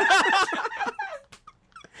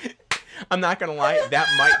 I'm not gonna lie, that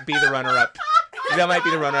might be the runner-up. That might be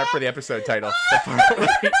the runner-up for the episode title. The part where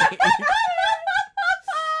he eats-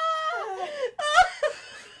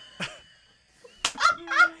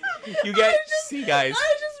 You get, see guys,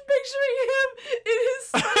 I'm just picturing him in his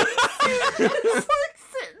suit, just like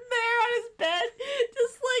sitting there on his bed,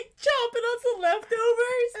 just like chomping on some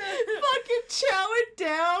leftovers, fucking chowing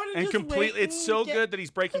down, And just completely, waiting it's so to get- good that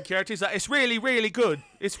he's breaking character. He's like, it's really, really good.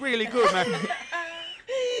 It's really good, man.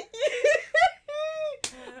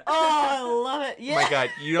 Oh, I love it. Yeah. oh my god,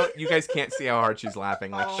 you guys can't see how hard she's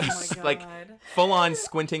laughing. Like Oh she's my like God. full on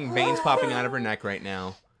squinting, veins popping out of her neck right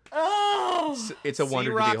now. Oh, It's a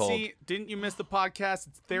wonder See, to Roxy, behold. didn't you miss the podcast?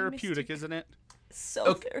 It's therapeutic, isn't it?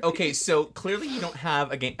 so Okay, so clearly you don't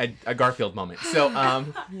have a Garfield moment. So No,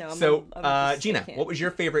 I'm Gina, can't. what was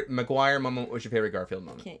your favorite Maguire moment? What was your favorite Garfield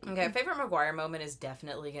moment? Can't- Okay, favorite Maguire moment is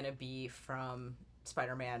definitely gonna be from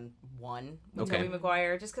Spider-Man 1 with Okay. Tobey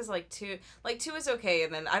Maguire, just because two is okay,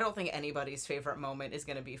 and then I don't think anybody's favorite moment is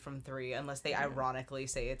gonna be from 3 unless they ironically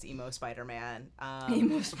say it's emo Spider-Man.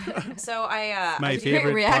 Emo Spider-Man. So I My Great favorite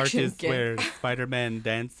part reaction, is is kid. where Spider-Man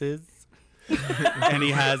dances. And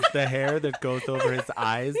he has the hair that goes over his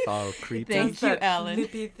eyes, all creepy. Thank you, that Alan.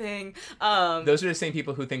 lippy thing. Those are the same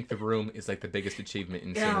people who think The Room is like the biggest achievement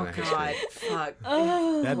in cinema Oh history. God, fuck.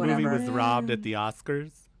 Oh, That movie Whatever. was robbed at the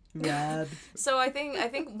Oscars. So I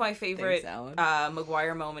think my favorite Thanks, Alan.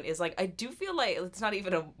 Maguire moment is like I do feel like it's not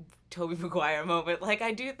even a Tobey Maguire moment. Like,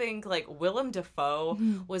 I do think, like, Willem Dafoe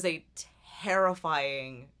was a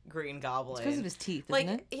terrifying Green Goblin. It's because of his teeth, like,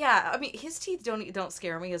 isn't it? yeah, I mean, his teeth don't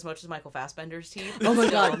scare me as much as Michael Fassbender's teeth. Oh my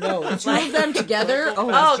god, no. Two of them together? Oh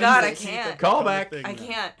god, I Jesus. can't. Call back. I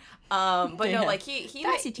can't. But no, Yeah. like, he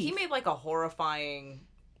Fancy he teeth. made, like, a horrifying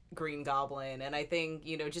Green Goblin, and I think,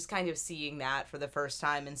 you know, just kind of seeing that for the first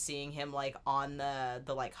time and seeing him, like, on the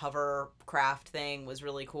like hovercraft thing was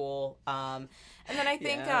really cool. And then I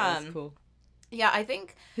think that's cool. yeah, I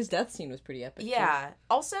think His death scene was pretty epic. yeah.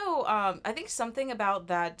 Also, I think something about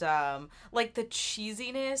that, like, the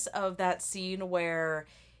cheesiness of that scene where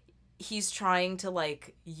he's trying to,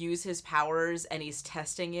 like, use his powers and he's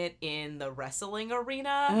testing it in the wrestling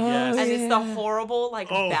arena. Yes. And it's the horrible, like,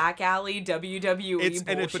 back alley WWE bullshit.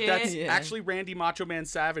 But that's actually Randy Macho Man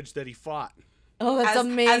Savage that he fought. Oh, that's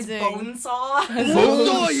amazing. As Bonesaw.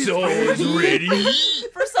 Bonesaw is ready.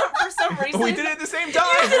 for some reason. We did it at the same time.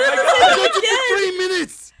 Oh 3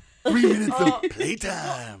 minutes. 3 minutes of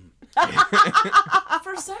playtime.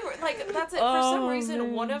 For some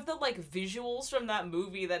reason, one of the, like, visuals from that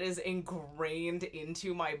movie that is ingrained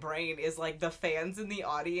into my brain is, like, the fans in the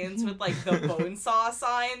audience with, like, the bone saw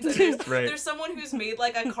signs. And there's someone who's made,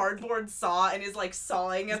 like, a cardboard saw and is, like,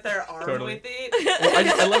 sawing at their arm with it.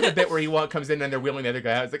 Well, I love the bit where he comes in and they're wheeling the other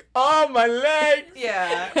guy out. It's like, oh, my leg!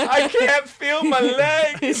 Yeah. I can't feel my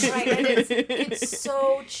leg! Right, and it's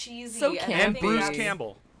so cheesy. So and I And think Bruce that's-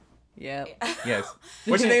 Campbell. Yeah. Yes.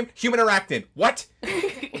 What's your name? Human Arachnid. What? Well,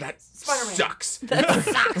 that Spider-Man. sucks.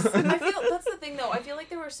 I feel that's the thing though. I feel like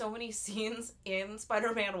there were so many scenes in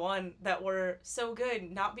Spider-Man 1 that were so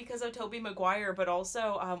good, not because of Tobey Maguire, but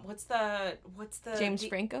also what's the James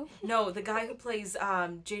Franco? No, the guy who plays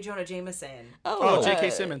J. Jonah Jameson. Oh, J.K.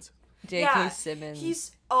 Simmons. J.K. Simmons.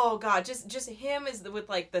 He's just him with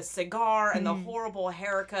like the cigar and the horrible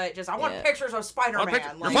haircut. Just I want pictures of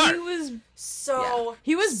Spider-Man. Like, he was so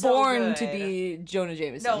he was so born to good. be Jonah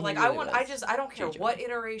Jameson. No, He like really I was. don't care J. what Jonah.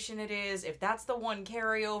 iteration it is. If that's the one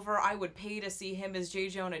carryover, I would pay to see him as J.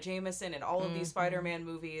 Jonah Jameson in all of these Spider-Man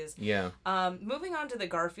movies. Yeah. Moving on to the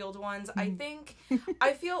Garfield ones, I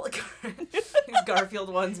feel like these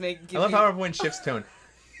Garfield ones I love how everyone shifts tone.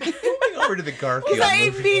 Moving over to the Garfield movie.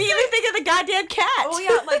 immediately think of the goddamn cat. Oh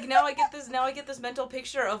yeah, like now I get this mental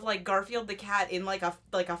picture of like Garfield the cat in like a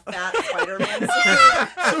fat Spider-Man suit.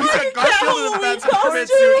 So he's got Garfield in a fat Spider-Man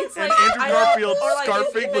suit It's and like, Andrew I- Garfield or like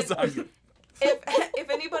scarfing if- lasagna. If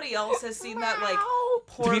anybody else has seen that like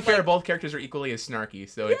poor, To be fair, like, both characters are equally as snarky,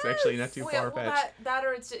 so it's actually not too far fetched. that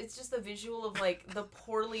or it's just the visual of like the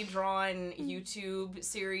poorly drawn YouTube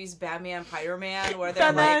series Batman Spider-Man where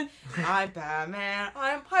they're Batman. like I'm Batman,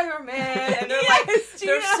 I'm Spider-Man, and they're Yes, like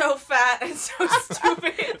they're Gina. so fat and so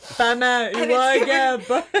stupid. Batman, And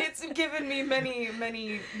it's given me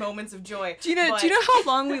many moments of joy. Gina, but do you know how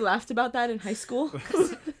long we laughed about that in high school?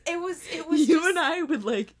 it was You just, and I would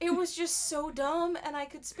like. it was just so dumb and I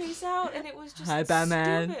could space out and it was just Hi,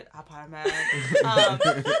 Batman. stupid. Hi,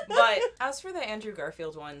 Batman. But as for the Andrew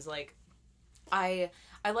Garfield ones, like I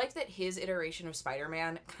like that his iteration of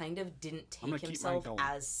Spider-Man kind of didn't I'm gonna take keep mine himself going.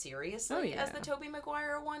 as seriously as yeah. the Tobey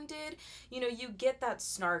Maguire one did. You know, you get that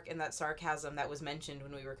snark and that sarcasm that was mentioned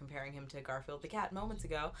when we were comparing him to Garfield the cat moments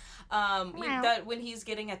ago. That when he's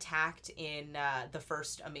getting attacked in the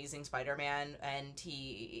first Amazing Spider-Man and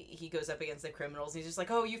he goes up against the criminals and he's just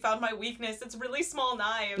like, "Oh, you found my weakness. It's really small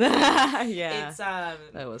knives." Yeah. It's That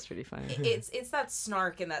was pretty funny. it's that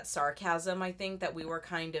snark and that sarcasm I think that we were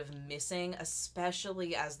kind of missing,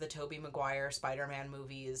 especially as the Tobey Maguire Spider-Man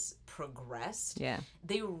movies progressed. Yeah.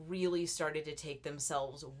 They really started to take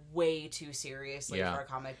themselves way too seriously Yeah. for a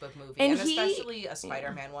comic book movie, And and he- especially a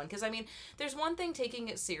Spider-Man one. Because I mean, there's one thing taking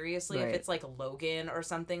it seriously if Right. it's like Logan or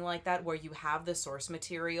something like that, where you have the source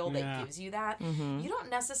material that Yeah. gives you that. You don't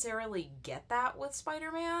necessarily get that with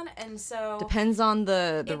Spider-Man, and so Depends on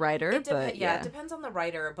the writer, it but yeah. it depends on the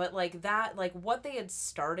writer, but like that, like what they had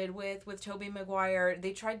started with Tobey Maguire,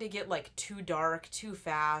 they tried to get like too dark, too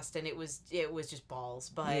fast, and it was just balls.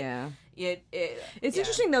 But Yeah. it's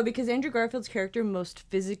Interesting though because Andrew Garfield's character most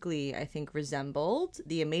physically, I think, resembled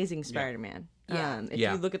the Amazing Spider-Man. Yeah. If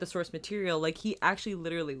Yeah. you look at the source material, like he actually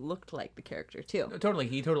literally looked like the character too. No, totally,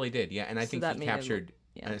 he totally did. Yeah, and I So think that he made him- captured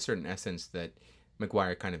yeah. a certain essence that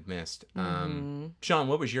Maguire kind of missed. Sean,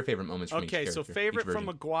 what was your favorite moments from each Okay, character? so favorite each from version?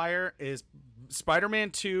 Maguire is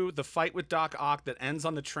Spider-Man 2, the fight with Doc Ock that ends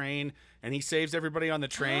on the train, and he saves everybody on the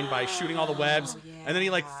train by shooting all the webs, and then he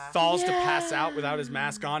like falls to pass out without his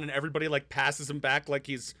mask on, and everybody like passes him back like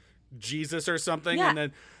he's Jesus or something, Yeah. and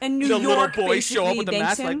then And New the little York boys show up with the basically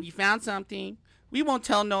mask thanks like, him. "You found something. We won't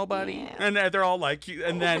tell nobody." And they're all like,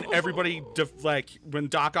 and then everybody like when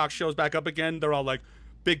Doc Ock shows back up again, they're all like,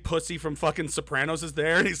 big pussy from fucking Sopranos is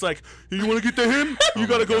there, and he's like, "You want to get to him? You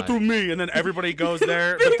gotta go through me." And then everybody goes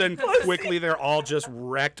there, but then quickly they're all just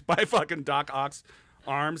wrecked by fucking Doc Ock's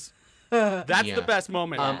arms. That's the best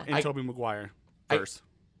moment in Tobey Maguire verse.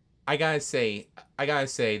 I gotta say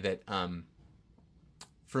that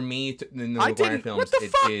for me, in the Maguire films, what the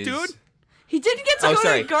fuck, dude? He didn't get to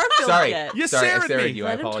go to Garfield yet. You Sorry, I stared stared me. you.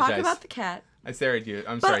 Let I him apologize. talk about the cat. I stared you.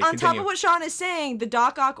 I'm But sorry. on Continue. top of what Sean is saying, the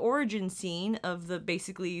Doc Ock origin scene of the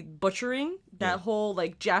basically butchering, that whole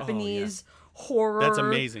like Japanese horror. That's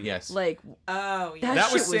amazing. Yes. Like, Oh, yeah.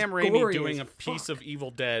 That was shit Sam was Raimi gory doing as a piece fuck. of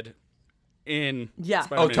Evil Dead in Yeah.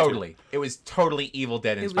 Spider-Man Oh, 2. totally. It was totally Evil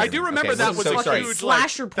Dead. It was- I do remember that was so a sorry. huge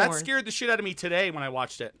Slasher like, that porn. scared the shit out of me today when I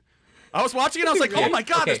watched it. I was watching it, I was like, Really? "Oh my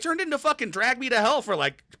god, Okay. this turned into fucking Drag Me to Hell for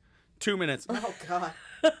like 2 minutes." Oh, God.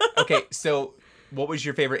 Okay, so what was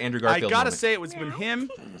your favorite Andrew I Garfield gotta moment? say, it was when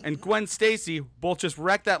him and Gwen Stacy both just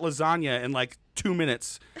wrecked that lasagna in like 2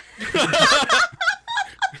 minutes.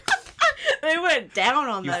 They went down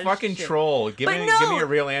on You that fucking shit. troll. Give But me no, a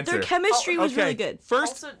real answer. Their chemistry was Okay, really good.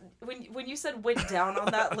 First, Also, when you said went down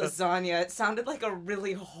on that lasagna, it sounded like a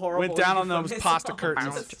really horrible. went down on those euphemism. pasta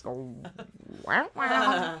curtains.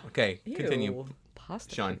 Okay, continue. Ew,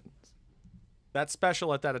 pasta. Sean. That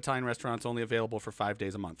special at that Italian restaurant's only available for 5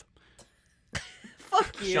 days a month.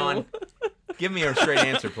 Fuck you. Sean, give me a straight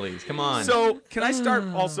answer, please. Come on. So, can I start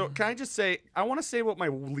also? Can I just say, I want to say what my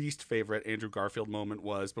least favorite Andrew Garfield moment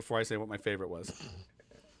was before I say what my favorite was.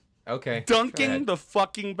 Okay. Dunking the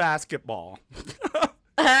fucking basketball was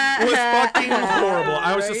fucking horrible.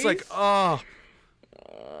 I was just like, oh.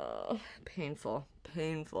 Painful.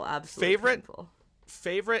 Absolutely Favorite? painful.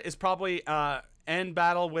 Favorite is probably end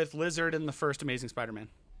battle with Lizard in the first Amazing Spider-Man.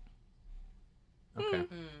 Okay.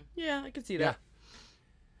 Yeah, I could see Yeah. that.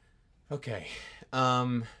 Okay.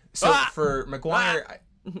 So for Maguire,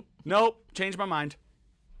 Nope, changed my mind.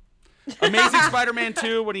 Amazing Spider-Man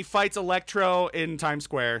 2 when he fights Electro in Times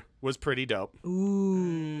Square was pretty dope.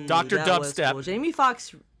 Ooh. Dr. that was Dubstep. cool. Jamie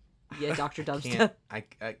Foxx. Yeah, Dr. can't. Dubstep. I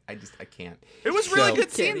can't. It was a really So-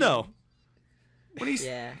 good scene though. When he's,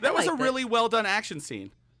 Yeah, that I was a liked it. really well done action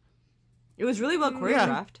scene It was really well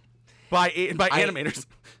choreographed, by animators.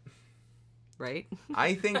 right?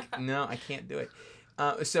 I think no, I can't do it.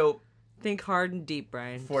 So Think hard and deep,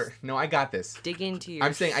 Brian. I got this. Dig into your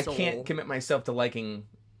I'm saying soul. I can't commit myself to liking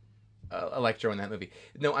Electro in that movie.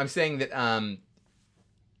 No, I'm saying that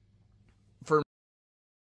for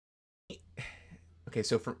okay,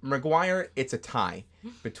 so for Maguire, it's a tie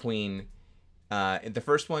between the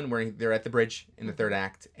first one where they're at the bridge in the third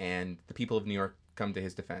act, and the people of New York come to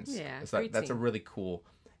his defense. Yeah, so great that's a scene. really cool.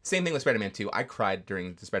 Same thing with Spider-Man 2. I cried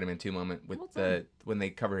during the Spider-Man 2 moment with when they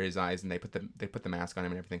cover his eyes and they put the mask on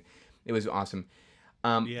him and everything. It was awesome.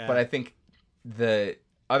 Yeah. But I think the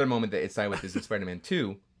other moment that it's tied with is in Spider-Man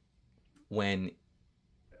 2 when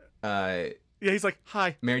Yeah, he's like,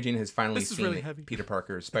 "Hi." Mary Jane has finally This is seen really that heavy. Peter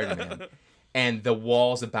Parker is Spider-Man, and the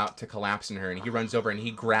wall's about to collapse in her, and he runs over and he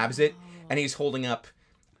grabs it, and he's holding up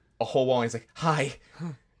a whole wall, and he's like, "Hi."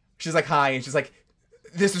 She's like, "Hi," and she's like,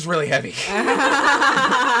 "This is really heavy."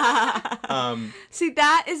 See,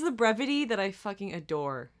 that is the brevity that I fucking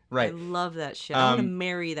adore. Right. I love that shit. I want to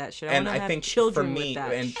marry that shit. I want to have children for me, with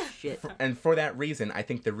that and shit. and for that reason, I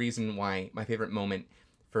think the reason why my favorite moment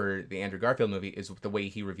for the Andrew Garfield movie is the way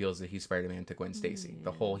he reveals that he's Spider-Man to Gwen Stacy.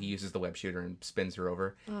 The whole he uses the web shooter and spins her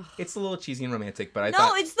over. It's a little cheesy and romantic, but I No,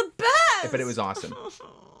 thought, it's the best. but it was awesome.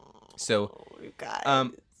 So,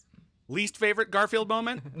 God. Least favorite Garfield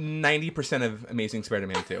moment? 90% of Amazing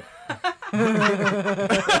Spider-Man 2.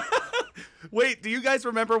 Wait, do you guys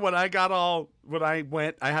remember when I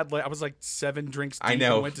was like 7 drinks deep. I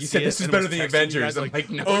know. And went to You see said it this is and better was than texting you Avengers. guys I'm like,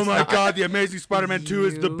 no, oh it's my not." god, The Amazing Spider-Man 2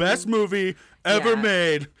 is the best movie ever Yeah.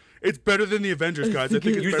 made. It's better than The Avengers, guys. I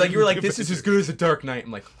think it's You better were than like, The this is as Avengers." good as a Dark Knight.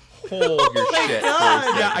 I'm like, hold your shit. God. for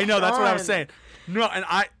a Yeah, second. I know. That's what I was God. saying. No, and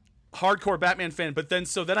I hardcore Batman fan, but then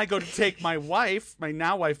I go to take my wife, my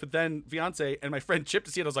now wife, but then fiance, and my friend Chip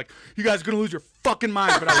to see it. I was like, "You guys are gonna lose your fucking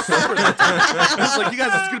mind!" But I was sober that time. I was like, "You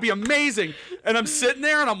guys, it's gonna be amazing." And I'm sitting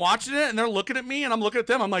there and I'm watching it, and they're looking at me, and I'm looking at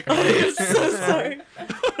them. I'm like, so sorry.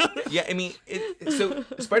 Yeah, I mean, so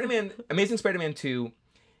Spider-Man, Amazing Spider-Man 2,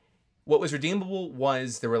 what was redeemable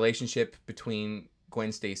was the relationship between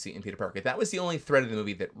Gwen Stacy and Peter Parker. That was the only thread of the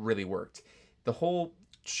movie that really worked. The whole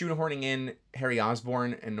shoehorning in Harry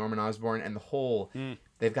Osborn and Norman Osborn and the whole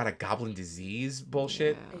they've got a goblin disease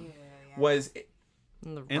bullshit was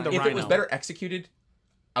In the Right. if it was Rhino. better executed,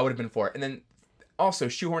 I would have been for it. And then also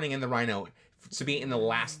shoehorning in the Rhino to be in the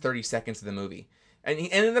last 30 seconds of the movie. And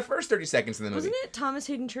in the first 30 seconds of the movie. Wasn't it Thomas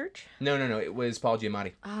Hayden Church? No. It was Paul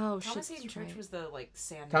Giamatti. Oh, Thomas shit. Hayden Church was the like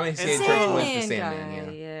Sandman. Thomas Hayden Church was the Sandman,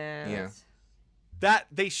 guy. yeah. Yeah. That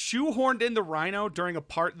they shoehorned in the Rhino during a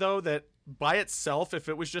part though that by itself, if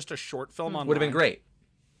it was just a short film online, Would have been great.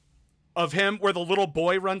 Of him where the little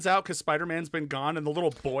boy runs out because Spider-Man's been gone and the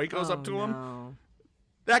little boy goes up to him. No.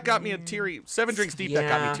 That got me a teary. 7 Drinks Deep. That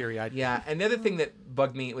got me teary-eyed. Yeah. Another thing that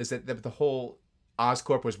bugged me was that the whole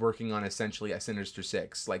Oscorp was working on essentially a Sinister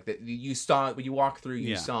Six. Like that, you saw when you walk through,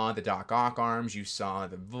 you saw the Doc Ock arms, you saw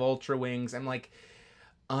the Vulture wings. I'm like,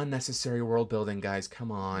 unnecessary world building, guys.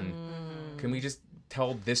 Come on, can we just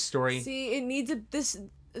tell this story? See, it needs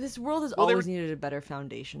this world has always needed a better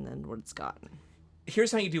foundation than what it's gotten.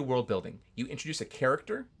 Here's how you do world building: you introduce a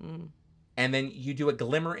character. And then you do a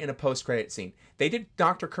glimmer in a post-credit scene. They did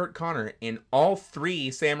Dr. Kurt Connor in all 3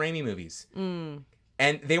 Sam Raimi movies.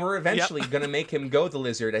 And they were eventually going to make him go the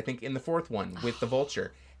Lizard, I think, in the 4th one with the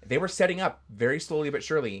Vulture. They were setting up, very slowly but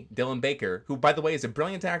surely, Dylan Baker, who, by the way, is a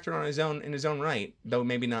brilliant actor in his own right, though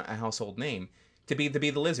maybe not a household name, to be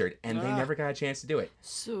the Lizard. And they never got a chance to do it.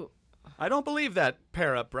 So I don't believe that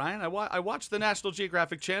pair up, Brian. I watched the National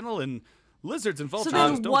Geographic Channel and lizards and vultures.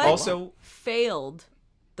 then don't what also failed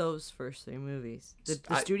those first 3 movies? The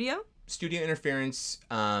studio? Studio interference,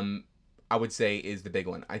 I would say, is the big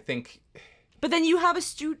one. I think... But then you have a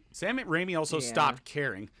Sam Raimi also stopped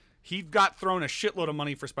caring. He got thrown a shitload of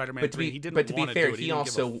money for Spider-Man 3. He didn't want to do it. But to be fair, he he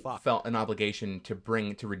also felt an obligation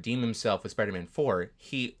to redeem himself with Spider-Man 4.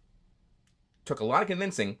 He took a lot of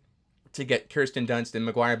convincing to get Kirsten Dunst and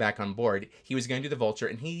Maguire back on board. He was going to do the Vulture,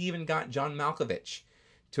 and he even got John Malkovich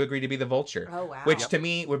to agree to be the Vulture. Oh, wow. Which to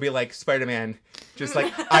me would be like Spider-Man, just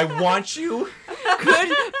like, I want you John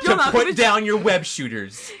to put Malkovich, down your web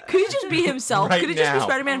shooters. could he just be himself? Right Could it just be now.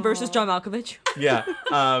 Spider-Man versus John Malkovich? Yeah.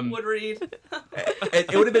 Would read.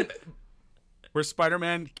 It would have been... Where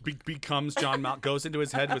Spider-Man becomes John goes into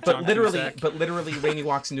his head with John Cusack. But literally, Raimi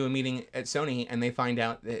walks into a meeting at Sony, and they find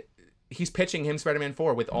out that he's pitching him Spider-Man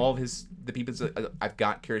 4 with all of the people. I've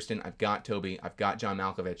got Kirsten, I've got Toby, I've got John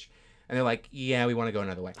Malkovich, and they're like, yeah, we want to go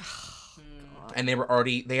another way. And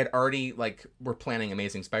they had already were planning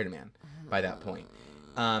Amazing Spider-Man by that point,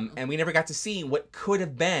 and we never got to see what could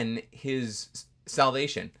have been his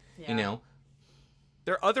salvation. Yeah. You know,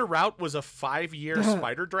 Their other route was a 5-year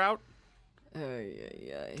spider drought.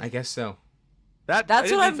 I guess so. I That's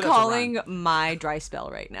didn't what think I'm that's a calling rhyme. my dry spell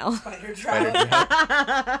right now. Spider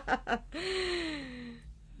drought.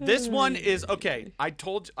 This one is okay. I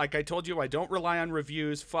told you, I don't rely on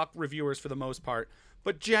reviews. Fuck reviewers for the most part.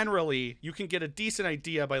 But generally, you can get a decent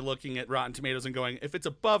idea by looking at Rotten Tomatoes and going, if it's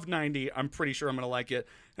above 90, I'm pretty sure I'm going to like it.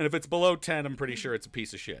 And if it's below 10, I'm pretty sure it's a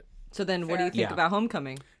piece of shit. So then what do you think Yeah. about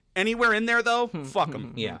Homecoming? Anywhere in there, though, fuck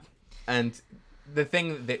them. Yeah. And the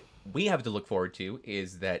thing that we have to look forward to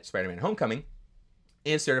is that Spider-Man Homecoming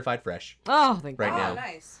is certified fresh Oh, thank right God. now. Oh,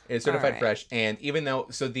 nice. It's certified Alright. fresh. And even though,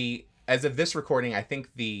 as of this recording, I think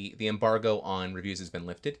the embargo on reviews has been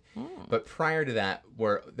lifted. But prior to that,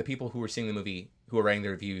 where the people who were seeing the movie, who were writing the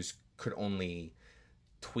reviews, could only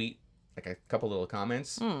tweet a couple little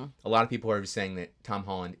comments. A lot of people are saying that Tom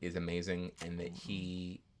Holland is amazing and that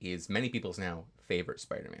he is many people's now favorite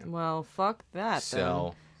Spider-Man. Well, fuck that.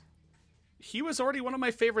 So He was already one of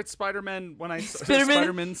my favorite Spider-Men when I Spider-Man?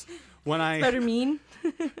 Spider-Mans when I Spider-Man.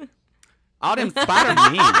 out in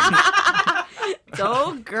Spider-Man.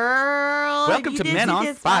 Oh, girl. Welcome you to did Men see on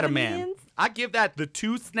the Spider-Man. Spider-Mans? I give that the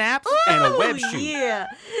 2 snaps and a web shoot. Yeah.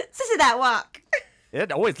 Sissy that walk.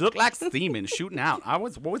 It always looked like semen shooting out. I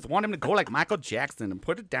always want him to go like Michael Jackson and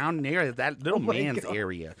put it down near that little my man's God.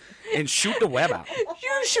 area and shoot the web out.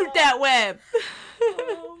 You shoot that web.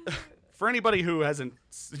 For anybody who hasn't,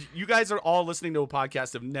 you guys are all listening to a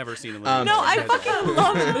podcast have never seen a movie. No, I You guys are- fucking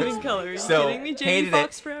love Living Color. Are you So, kidding me? Jamie hated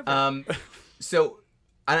Foxx it. forever. So,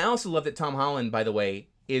 and I also love that Tom Holland, by the way,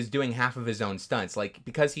 is doing half of his own stunts.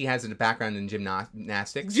 Because he has a background in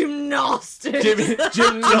gymnastics. Gymnastics.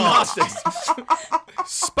 Gymnastics.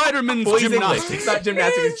 Spider-Man's Well, he's English. gymnastics. It's not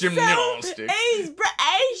gymnastics, it's gymnastics. He's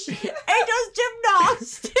British. He does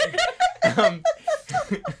gymnastics.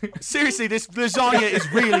 Seriously, this lasagna is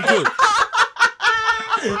really good.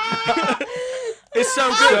 It's so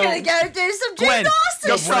good. I'm gonna go do some Gwen, gymnastics.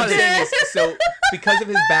 go What I'm Friday. saying is, so because of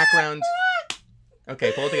his background.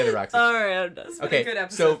 Okay, pull it together, Roxy. All right, I'm done. Okay, a good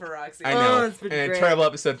episode so for Roxy. I know, Oh, it's been and a great. terrible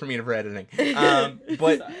episode for me for editing.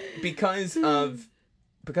 But because of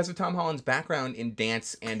Tom Holland's background in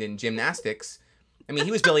dance and in gymnastics, I mean,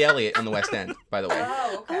 he was Billy Elliot on the West End, by the way.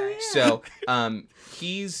 Oh, okay. So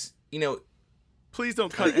he's Please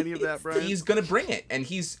don't cut any of that, Brian. he's gonna bring it, and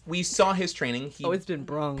we saw his training. He Oh, it's been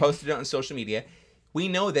brung. posted it on social media. We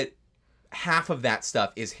know that half of that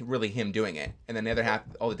stuff is really him doing it, and then the other half,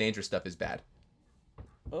 all the dangerous stuff, is bad.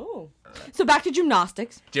 Oh. So back to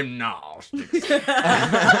gymnastics. Gymnastics.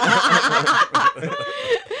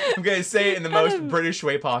 I'm going to say it in the most British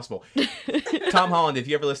way possible. Tom Holland, if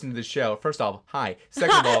you ever listen to the show, first off, hi.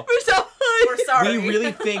 Second of all, We're sorry. we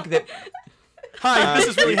really think that... Hi, this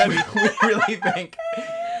is really heavy.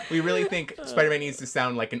 We really think Spider-Man needs to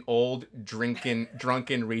sound like an old, drunken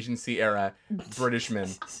Regency era Britishman.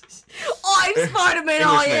 I'm Spider-Man,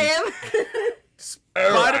 I am.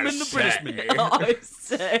 Spider-Man the Britishman. I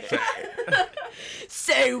say.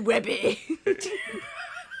 So webby.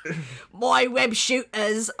 My web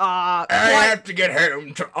shooters are I have to get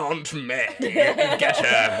home to Aunt May and get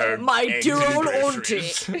her my eggs dual and auntie.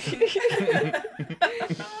 groceries.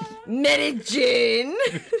 Mary Jane.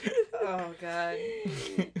 Oh god.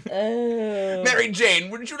 Mary Jane,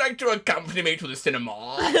 would you like to accompany me to the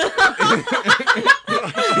cinema?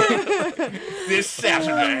 This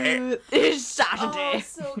Saturday. This Saturday. Oh,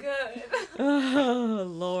 so good. Oh,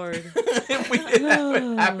 Lord. If we did that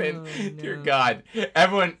would happen, dear God.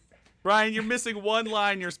 Everyone, Brian, you're missing one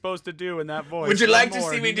line you're supposed to do in that voice. would you One like to more,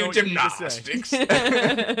 see and me you know do what you need to say.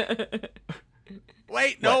 gymnastics?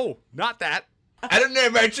 Wait, no, not that. I don't know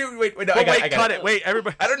about you. Wait, no, Oh, I got wait, cut it. Wait,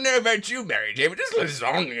 everybody. I don't know about you, Mary Jane, but this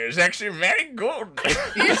lasagna is actually very good.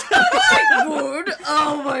 Good.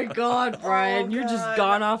 Oh, my God, Brian. Oh, You're just God.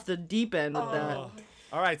 gone off the deep end of that.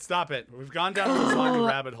 All right, stop it. We've gone down the lasagna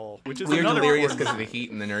rabbit hole, which is We're another delirious word. because of the heat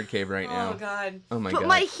in the nerd cave right now. Oh god. Oh my But God.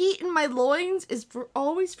 my heat in my loins is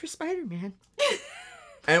always for Spider-Man.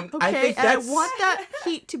 And Okay, I think and I that's want that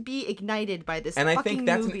heat to be ignited by this and I fucking think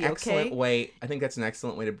that's movie, an excellent okay? way. I think that's an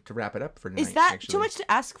excellent way to wrap it up for tonight. Is that actually. too much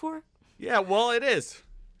to ask for? Yeah, well, it is.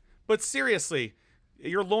 But seriously,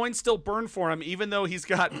 your loins still burn for him, even though he's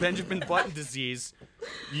got Benjamin Button disease.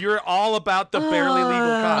 You're all about the barely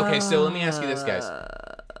legal cop. Okay, so let me ask you this, guys.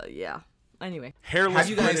 Yeah. Anyway. Hairless Have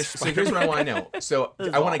you guys? British So here's what I want to know. So This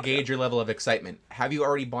is I want to awful. gauge your level of excitement. Have you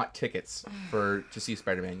already bought tickets to see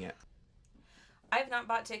Spider-Man yet? I have not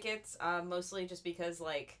bought tickets, mostly just because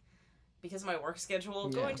of my work schedule.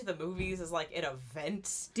 Yeah. Going to the movies is like an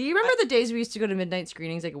event. Do you remember the days we used to go to midnight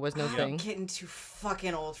screenings like it was no I'm thing? getting too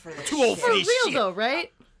fucking old for this. Too old shit. for For these real shit. though,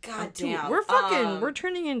 right? God Dude, damn. we're fucking we're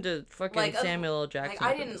turning into fucking like, Samuel L. Jackson. I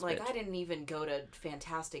up in didn't this like bitch. I didn't even go to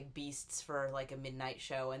Fantastic Beasts for like a midnight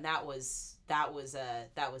show, and that was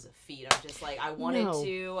a feat. I'm just like I wanted No.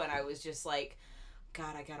 to, and I was just like,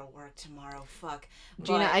 God, I gotta work tomorrow. Fuck.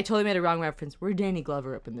 Gina, But- I totally made a wrong reference. We're Danny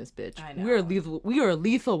Glover up in this bitch. I know. We are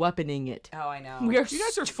lethal weaponing it. Oh, I know. We are You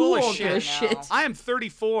guys are too full of old for shit. this I know. shit. I am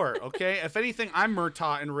 34, okay? If anything, I'm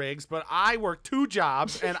Murtaugh and Riggs, but I work 2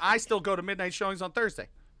 jobs, and I still go to midnight showings on Thursday.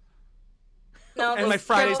 No, And my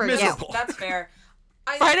Friday's for you. miserable. That's fair.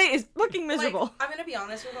 Friday is fucking miserable. Like, I'm gonna be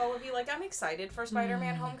honest with all of you. Like, I'm excited for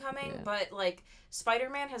Spider-Man: Homecoming, Yeah. but like,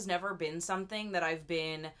 Spider-Man has never been something that I've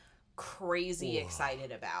been crazy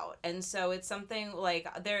excited about, and so it's something like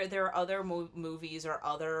there are other movies or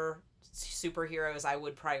other superheroes I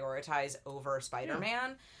would prioritize over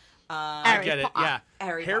Spider-Man. I get it, yeah.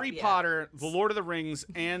 Harry Potter, The Lord of the Rings,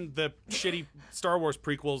 and the shitty Star Wars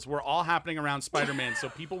prequels were all happening around Spider-Man, so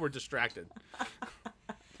people were distracted.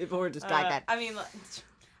 People were distracted. I mean,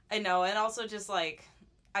 I know, and also just like,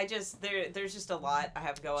 there's just a lot I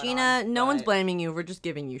have going on. Gina, no one's but- blaming you. We're just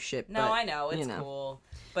giving you shit. No, but, I know it's you know. cool,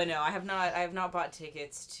 but no, I have not bought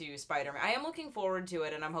tickets to Spider-Man. I am looking forward to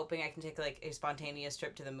it, and I'm hoping I can take like a spontaneous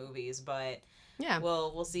trip to the movies. But Yeah.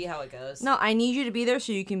 we'll see how it goes. No, I need you to be there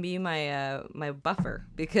so you can be my my buffer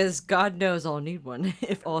because God knows I'll need one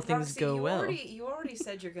if all things Roxy, go you well. you already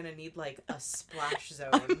said you're gonna need like a splash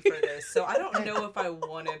zone for this, so I don't know if I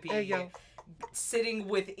want to be sitting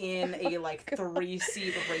within a like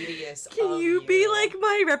 3-seat radius. Can of you be like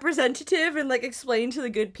my representative and like explain to the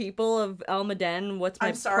good people of Almaden what's my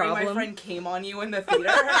I'm sorry, problem? my friend came on you in the theater.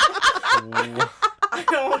 I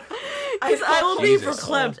don't. Because I will be Jesus.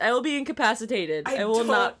 verklempt. I will be incapacitated. I will don't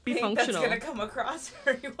not be think functional. That's gonna come across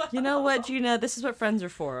very well. You know what, Gina? This is what friends are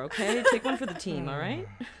for, okay? Take one for the team, all right?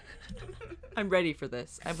 I'm ready for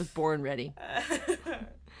this. I was born ready.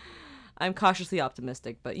 I'm cautiously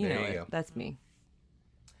optimistic, but you There know you it. go. That's me.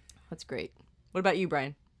 That's great. What about you,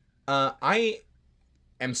 Brian? I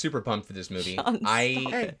am super pumped for this movie. Sean,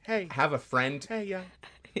 I Hey, have a friend. hey,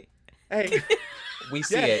 hey. We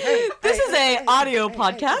see it. This is a audio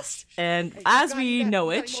podcast, and as we know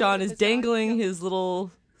it, Sean is dangling his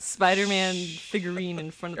little Spider-Man figurine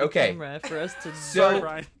in front of the Okay. camera for us to Sorry, So-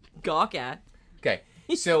 Brian. gawk at. Okay,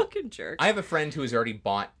 You so fucking jerk. I have a friend who has already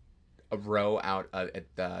bought a row out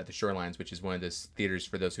at the Shorelines, which is one of the theaters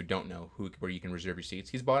for those who don't know, where you can reserve your seats.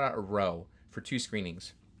 He's bought out a row for 2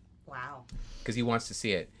 screenings. Wow. because he wants to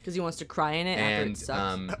see it. Because he wants to cry in it after And it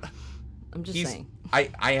sucks. I'm just saying.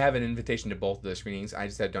 I have an invitation to both of the screenings. I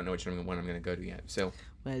just don't know which one I'm going to go to yet. So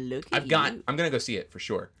Well, look I'm going to go see it for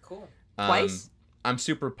sure. Cool. Twice? I'm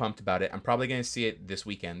super pumped about it. I'm probably going to see it this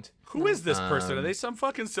weekend. Who is this person? Are they some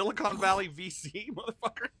fucking Silicon Valley VC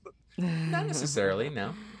motherfucker? Not necessarily.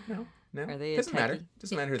 No. Are they a Doesn't matter. techie?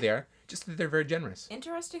 Doesn't matter who they are. Just that they're very generous.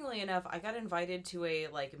 Interestingly enough, I got invited to a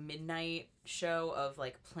midnight show of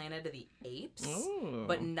Planet of the Apes,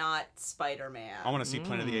 but not Spider-Man. I want to see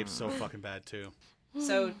Planet of the Apes so fucking bad too.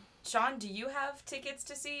 So, Sean, do you have tickets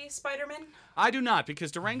to see Spider-Man? I do not,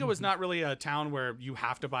 because Durango is not really a town where you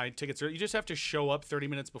have to buy tickets. You just have to show up 30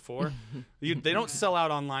 minutes before. They don't sell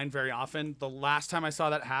out online very often. The last time I saw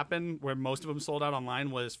that happen, where most of them sold out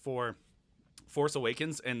online, was for Force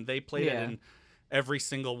Awakens, and they played it in every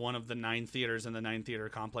single one of the 9 theaters in the 9-theater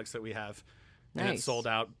complex that we have. And it sold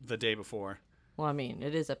out the day before. Well, I mean,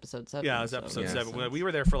 it is episode 7. Yeah, it was episode 7. We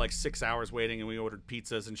were there for 6 hours waiting, and we ordered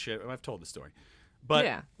pizzas and shit. I've told the story.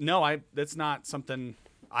 But no, that's not something.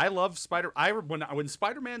 I love when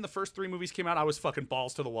Spider-Man, the first 3 movies came out, I was fucking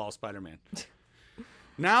balls to the wall Spider-Man.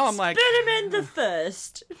 Now I'm like Spider-Man the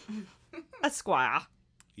first. Esquire.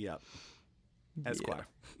 Yep. Esquire.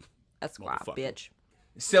 Esquire, Motherfucker. bitch.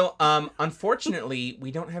 So, unfortunately,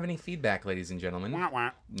 we don't have any feedback, ladies and gentlemen. Wah,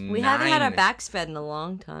 wah. We haven't had our 9. backs fed in a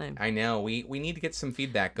long time. I know. We need to get some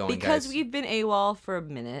feedback going, Because guys. we've been AWOL for a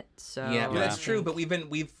minute, so... Yeah, well, that's true. But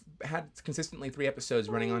we've had consistently 3 episodes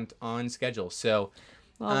running on schedule. So,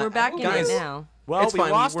 Well, we're back in guys, it now. Well, It's we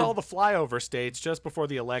fine. lost We're- all the flyover states just before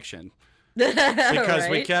the election because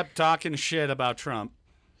we Right? kept talking shit about Trump.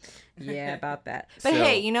 Yeah, about that. But So-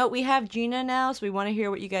 hey, we have Gina now, so we want to hear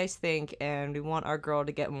what you guys think, and we want our girl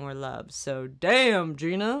to get more love. So, damn,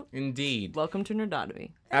 Gina. indeed. Welcome to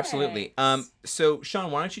Nerdotomy. Absolutely. So, Sean,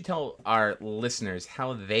 why don't you tell our listeners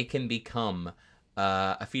how they can become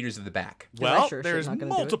feeders of the back? Well, sure there's shit's not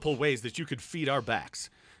gonna do it. multiple ways that you could feed our backs.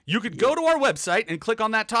 You could go to our website and click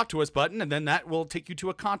on that Talk to Us button, and then that will take you to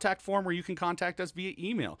a contact form where you can contact us via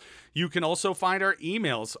email. You can also find our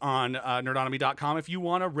emails on nerdonomy.com if you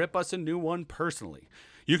want to rip us a new one personally.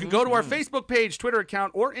 You can go to our Facebook page, Twitter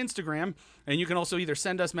account, or Instagram, and you can also either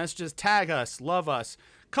send us messages, tag us, love us,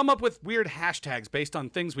 come up with weird hashtags based on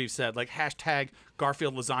things we've said, like hashtag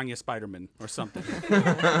Garfield Lasagna Spider-Man or something.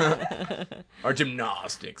 Or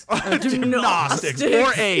gymnastics. Gymnastics.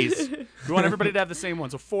 4 A's. We want everybody to have the same one,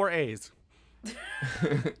 so 4 A's.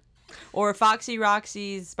 Or Foxy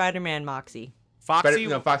Roxy's Spider-Man Moxie. Foxy.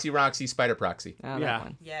 Foxy Roxy, Spider-Proxi. Oh, Yeah. that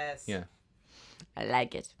one. Yes. Yeah. I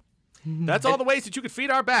like it. That's all the ways that you could feed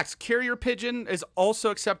our backs. Carrier pigeon is also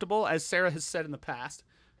acceptable, as Sarah has said in the past.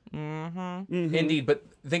 Indeed, but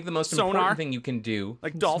I think the most Sonar. important thing you can do,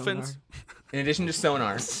 Like dolphins. in addition to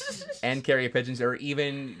sonar and carrier pigeons, or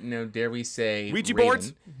even, dare we say, Ouija Raven.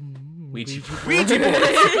 boards? Ouija Ouija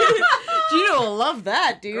boards. Gina will love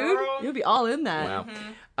that, dude. Girl. You'll be all in that.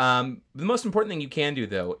 Wow. The most important thing you can do,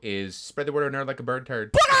 though, is spread the word of nerd like a bird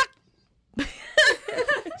turd.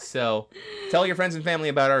 So, tell your friends and family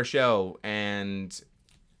about our show, and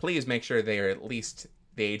please make sure they are at least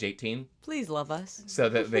the age 18, Please love us. so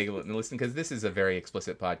that they listen, because this is a very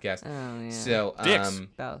explicit podcast. Oh, yeah. So, Dicks.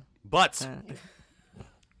 About Butts.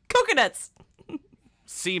 coconuts.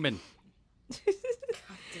 Semen.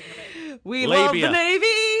 We Labia. love the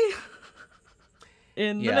Navy.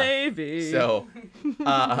 In the Yeah. Navy. So,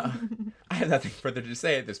 I have nothing further to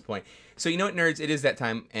say at this point. So, you know what, nerds? It is that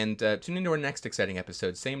time, and tune into our next exciting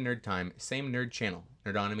episode. Same nerd time, same nerd channel,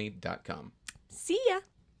 nerdonomy.com. See ya.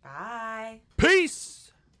 Bye.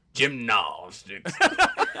 Peace. Gymnastics.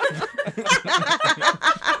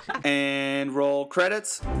 And roll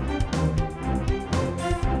credits.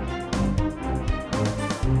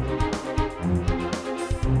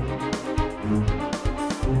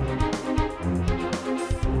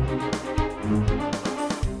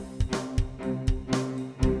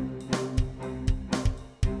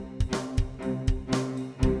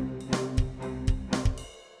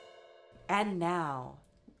 And now,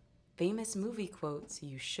 famous movie quotes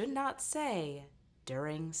you should not say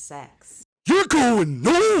during sex. You're going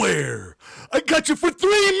nowhere. I got you for 3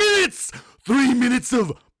 minutes. 3 minutes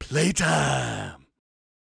of playtime.